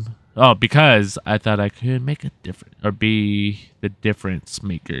became. Oh, because I thought I could make a difference or be the difference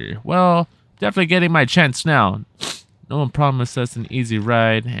maker. Well, definitely getting my chance now. No one promised us an easy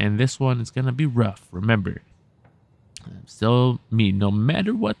ride, and this one is gonna be rough. Remember, I'm still me, no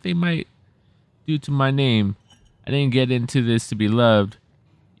matter what they might do to my name. I didn't get into this to be loved.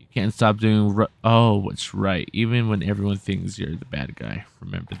 Can't stop doing. Oh, what's right? Even when everyone thinks you're the bad guy,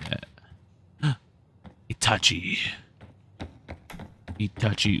 remember that. Itachi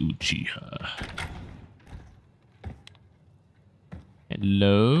Uchiha.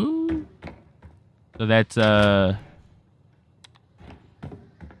 Hello. So that's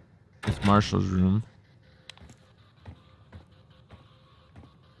it's Marshall's room.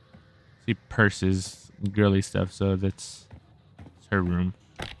 See purses, girly stuff. So that's her room.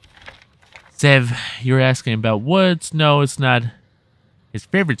 Sev, you're asking about Woods? No, it's not his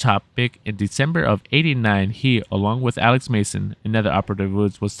favorite topic. In December of '89, he, along with Alex Mason, another operative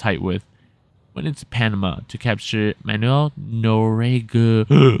Woods was tight with, went into Panama to capture Manuel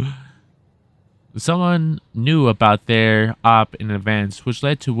Noriega. Someone knew about their op in advance, which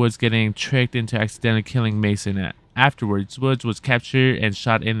led to Woods getting tricked into accidentally killing Mason. Afterwards, Woods was captured and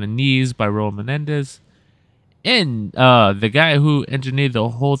shot in the knees by Raul Menendez. And the guy who engineered the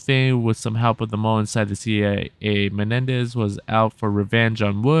whole thing with some help of the mole inside the CIA, Menendez, was out for revenge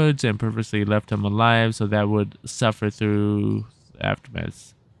on Woods and purposely left him alive so that would suffer through the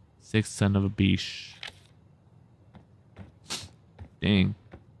aftermath. Sick son of a beesh. Dang.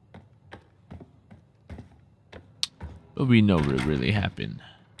 But we know what really happened.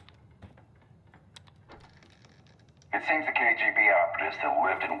 It seems the KGB operatives that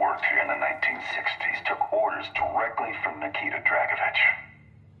lived and worked here in the 1960s took orders directly from Nikita Dragovich,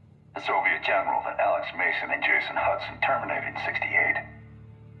 the Soviet general that Alex Mason and Jason Hudson terminated in '68.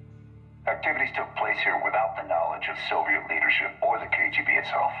 Activities took place here without the knowledge of Soviet leadership or the KGB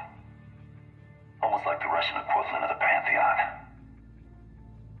itself. Almost like the Russian equivalent of the Pantheon.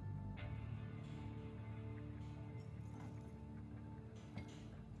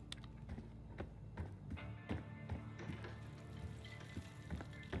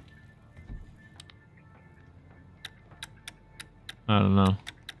 I don't know.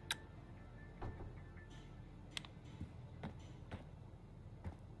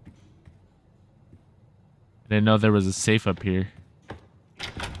 I didn't know there was a safe up here.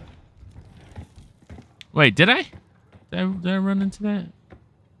 Wait, did I? Did I run into that?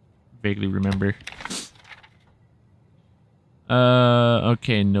 Vaguely remember.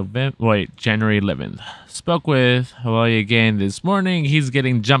 Okay, January 11th. Spoke with Hawaii again this morning. He's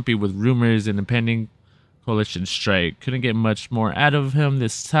getting jumpy with rumors and impending coalition strike. Couldn't get much more out of him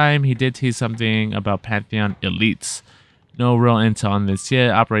this time. He did tease something about Pantheon elites. No real intel on this yet.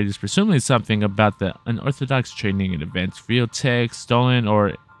 Operators presumably something about the unorthodox training and events. Real tech, stolen,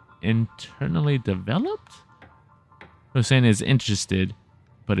 or internally developed? Hussein is interested,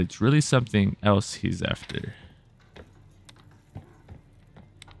 but it's really something else he's after.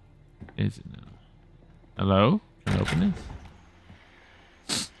 Is it now? Hello? Can I open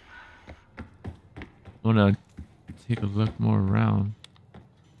this? I want to take a look more around.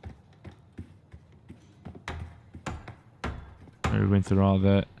 We went through all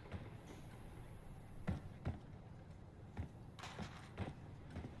that.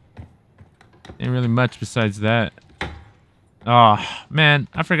 Ain't really much besides that. Oh, man.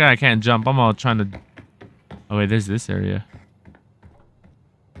 I forgot I can't jump. I'm all trying to... Oh, wait. There's this area.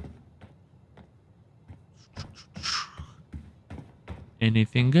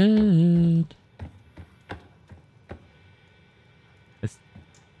 Anything good? The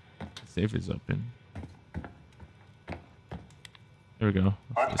safe is open. There we go.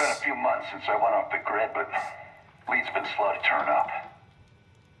 Well, it's been a few months since I went off the grid, but leads have been slow to turn up.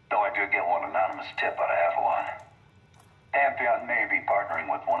 Though I did get one anonymous tip out of Avalon. Pantheon may be partnering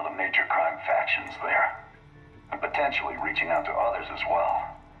with one of the major crime factions there, and potentially reaching out to others as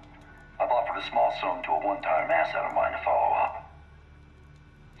well. I've offered a small sum to a one-time asset of mine to follow up.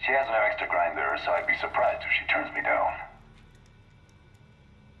 She has an extra grind there, so I'd be surprised if she turns me down.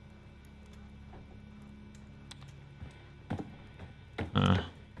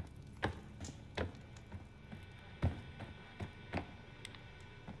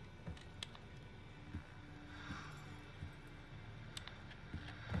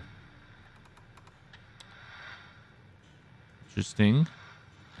 Interesting.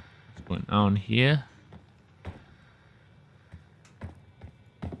 What's going on here?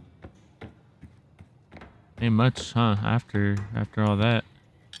 Ain't much, huh? After all that.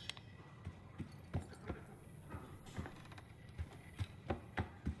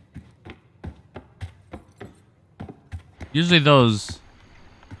 Usually those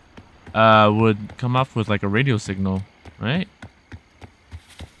would come up with like a radio signal, right?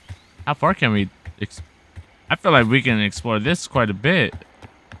 How far can we I feel like we can explore this quite a bit.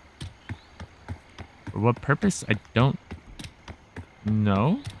 For what purpose? I don't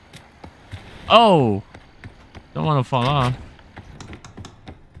know. Oh! Don't want to fall off.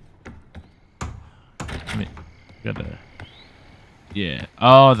 I mean, gotta... Yeah.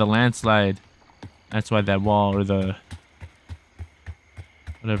 Oh, the landslide. That's why that wall or the...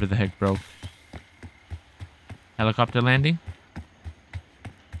 Whatever the heck broke. Helicopter landing?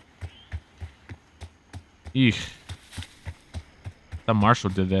 Eesh. The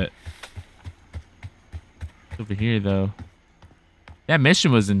Marshall did that. Over here, though. That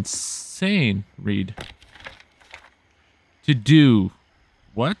mission was insane, Reed. To do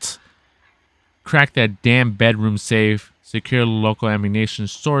what? Crack that damn bedroom safe, secure local ammunition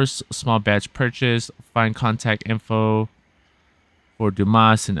source, small batch purchase, find contact info for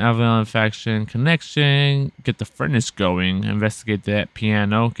Dumas and Avalon faction connection, get the furnace going, investigate that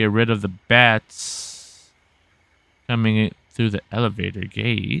piano, get rid of the bats coming through the elevator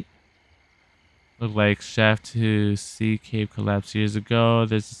gate. Look like shaft to sea cave collapsed years ago.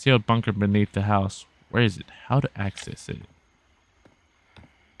 There's a sealed bunker beneath the house. Where is it? How to access it?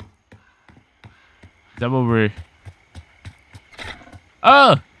 Is that what we're...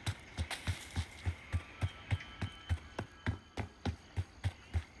 Oh!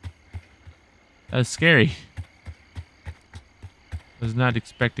 That was scary. I was not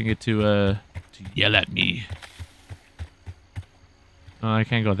expecting it to yell at me. Oh, I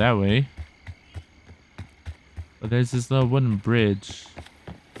can't go that way. But there's this little wooden bridge.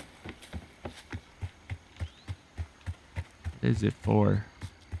 What is it for?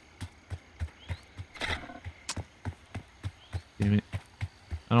 Damn it.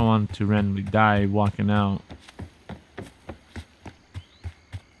 I don't want to randomly die walking out.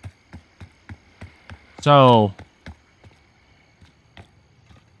 So...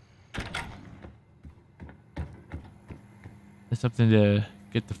 There's something to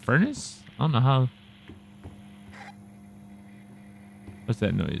get the furnace? I don't know how... What's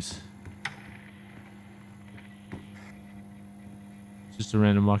that noise? It's just a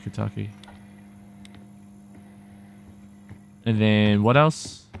random walkie-talkie. And then what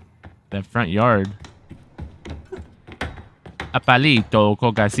else? That front yard. Apalito,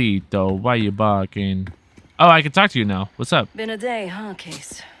 cocasito, why you barking? Oh, I can talk to you now. What's up? Been a day, huh,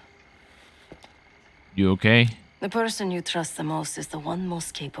 Case? You okay? The person you trust the most is the one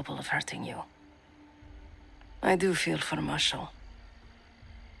most capable of hurting you. I do feel for Marshall.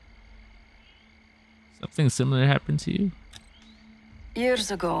 Something similar happened to you? Years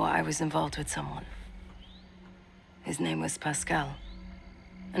ago, I was involved with someone. His name was Pascal,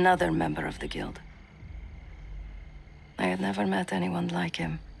 another member of the guild. I had never met anyone like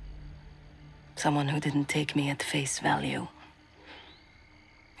him. Someone who didn't take me at face value.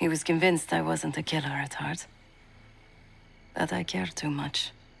 He was convinced I wasn't a killer at heart. That I cared too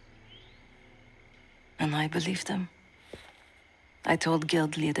much. And I believed him. I told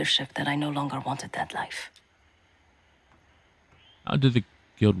guild leadership that I no longer wanted that life. How did the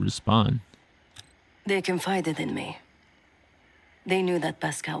guild respond? They confided in me. They knew that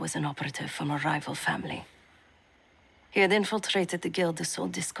Pascal was an operative from a rival family. He had infiltrated the guild to sow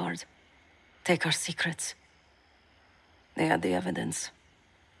discord, take our secrets. They had the evidence.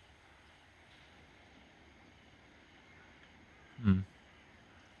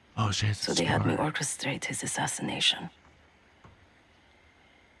 Oh, shit. So they had me orchestrate his assassination.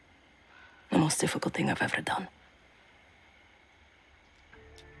 The most difficult thing I've ever done.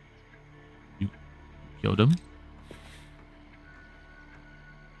 You killed him?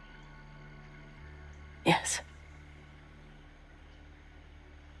 Yes.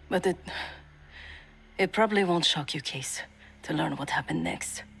 But it probably won't shock you, Case, to learn what happened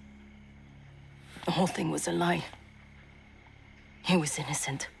next. The whole thing was a lie. He was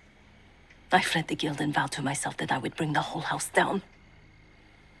innocent. I fled the guild and vowed to myself that I would bring the whole house down.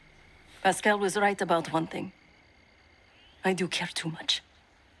 Pascal was right about one thing. I do care too much.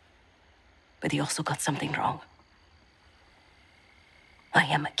 But he also got something wrong. I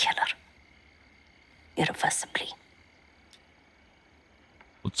am a killer. Irreversibly.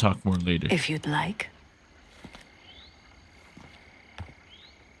 We'll talk more later. If you'd like.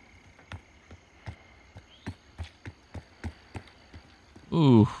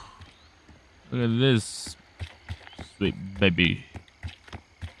 Ooh. Look at this. Sweet baby.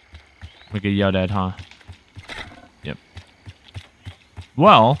 We get yelled at, huh? Yep.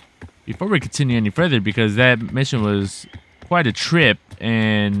 Well, before we continue any further, because that mission was quite a trip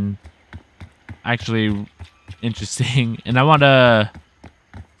and actually interesting, and I want to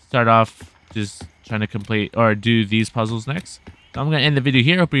start off just trying to complete or do these puzzles next. So I'm going to end the video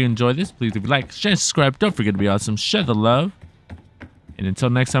here. Hope you enjoyed this. Please leave a like, share, and subscribe. Don't forget to be awesome. Share the love. And until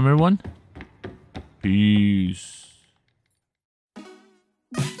next time, everyone. Peace.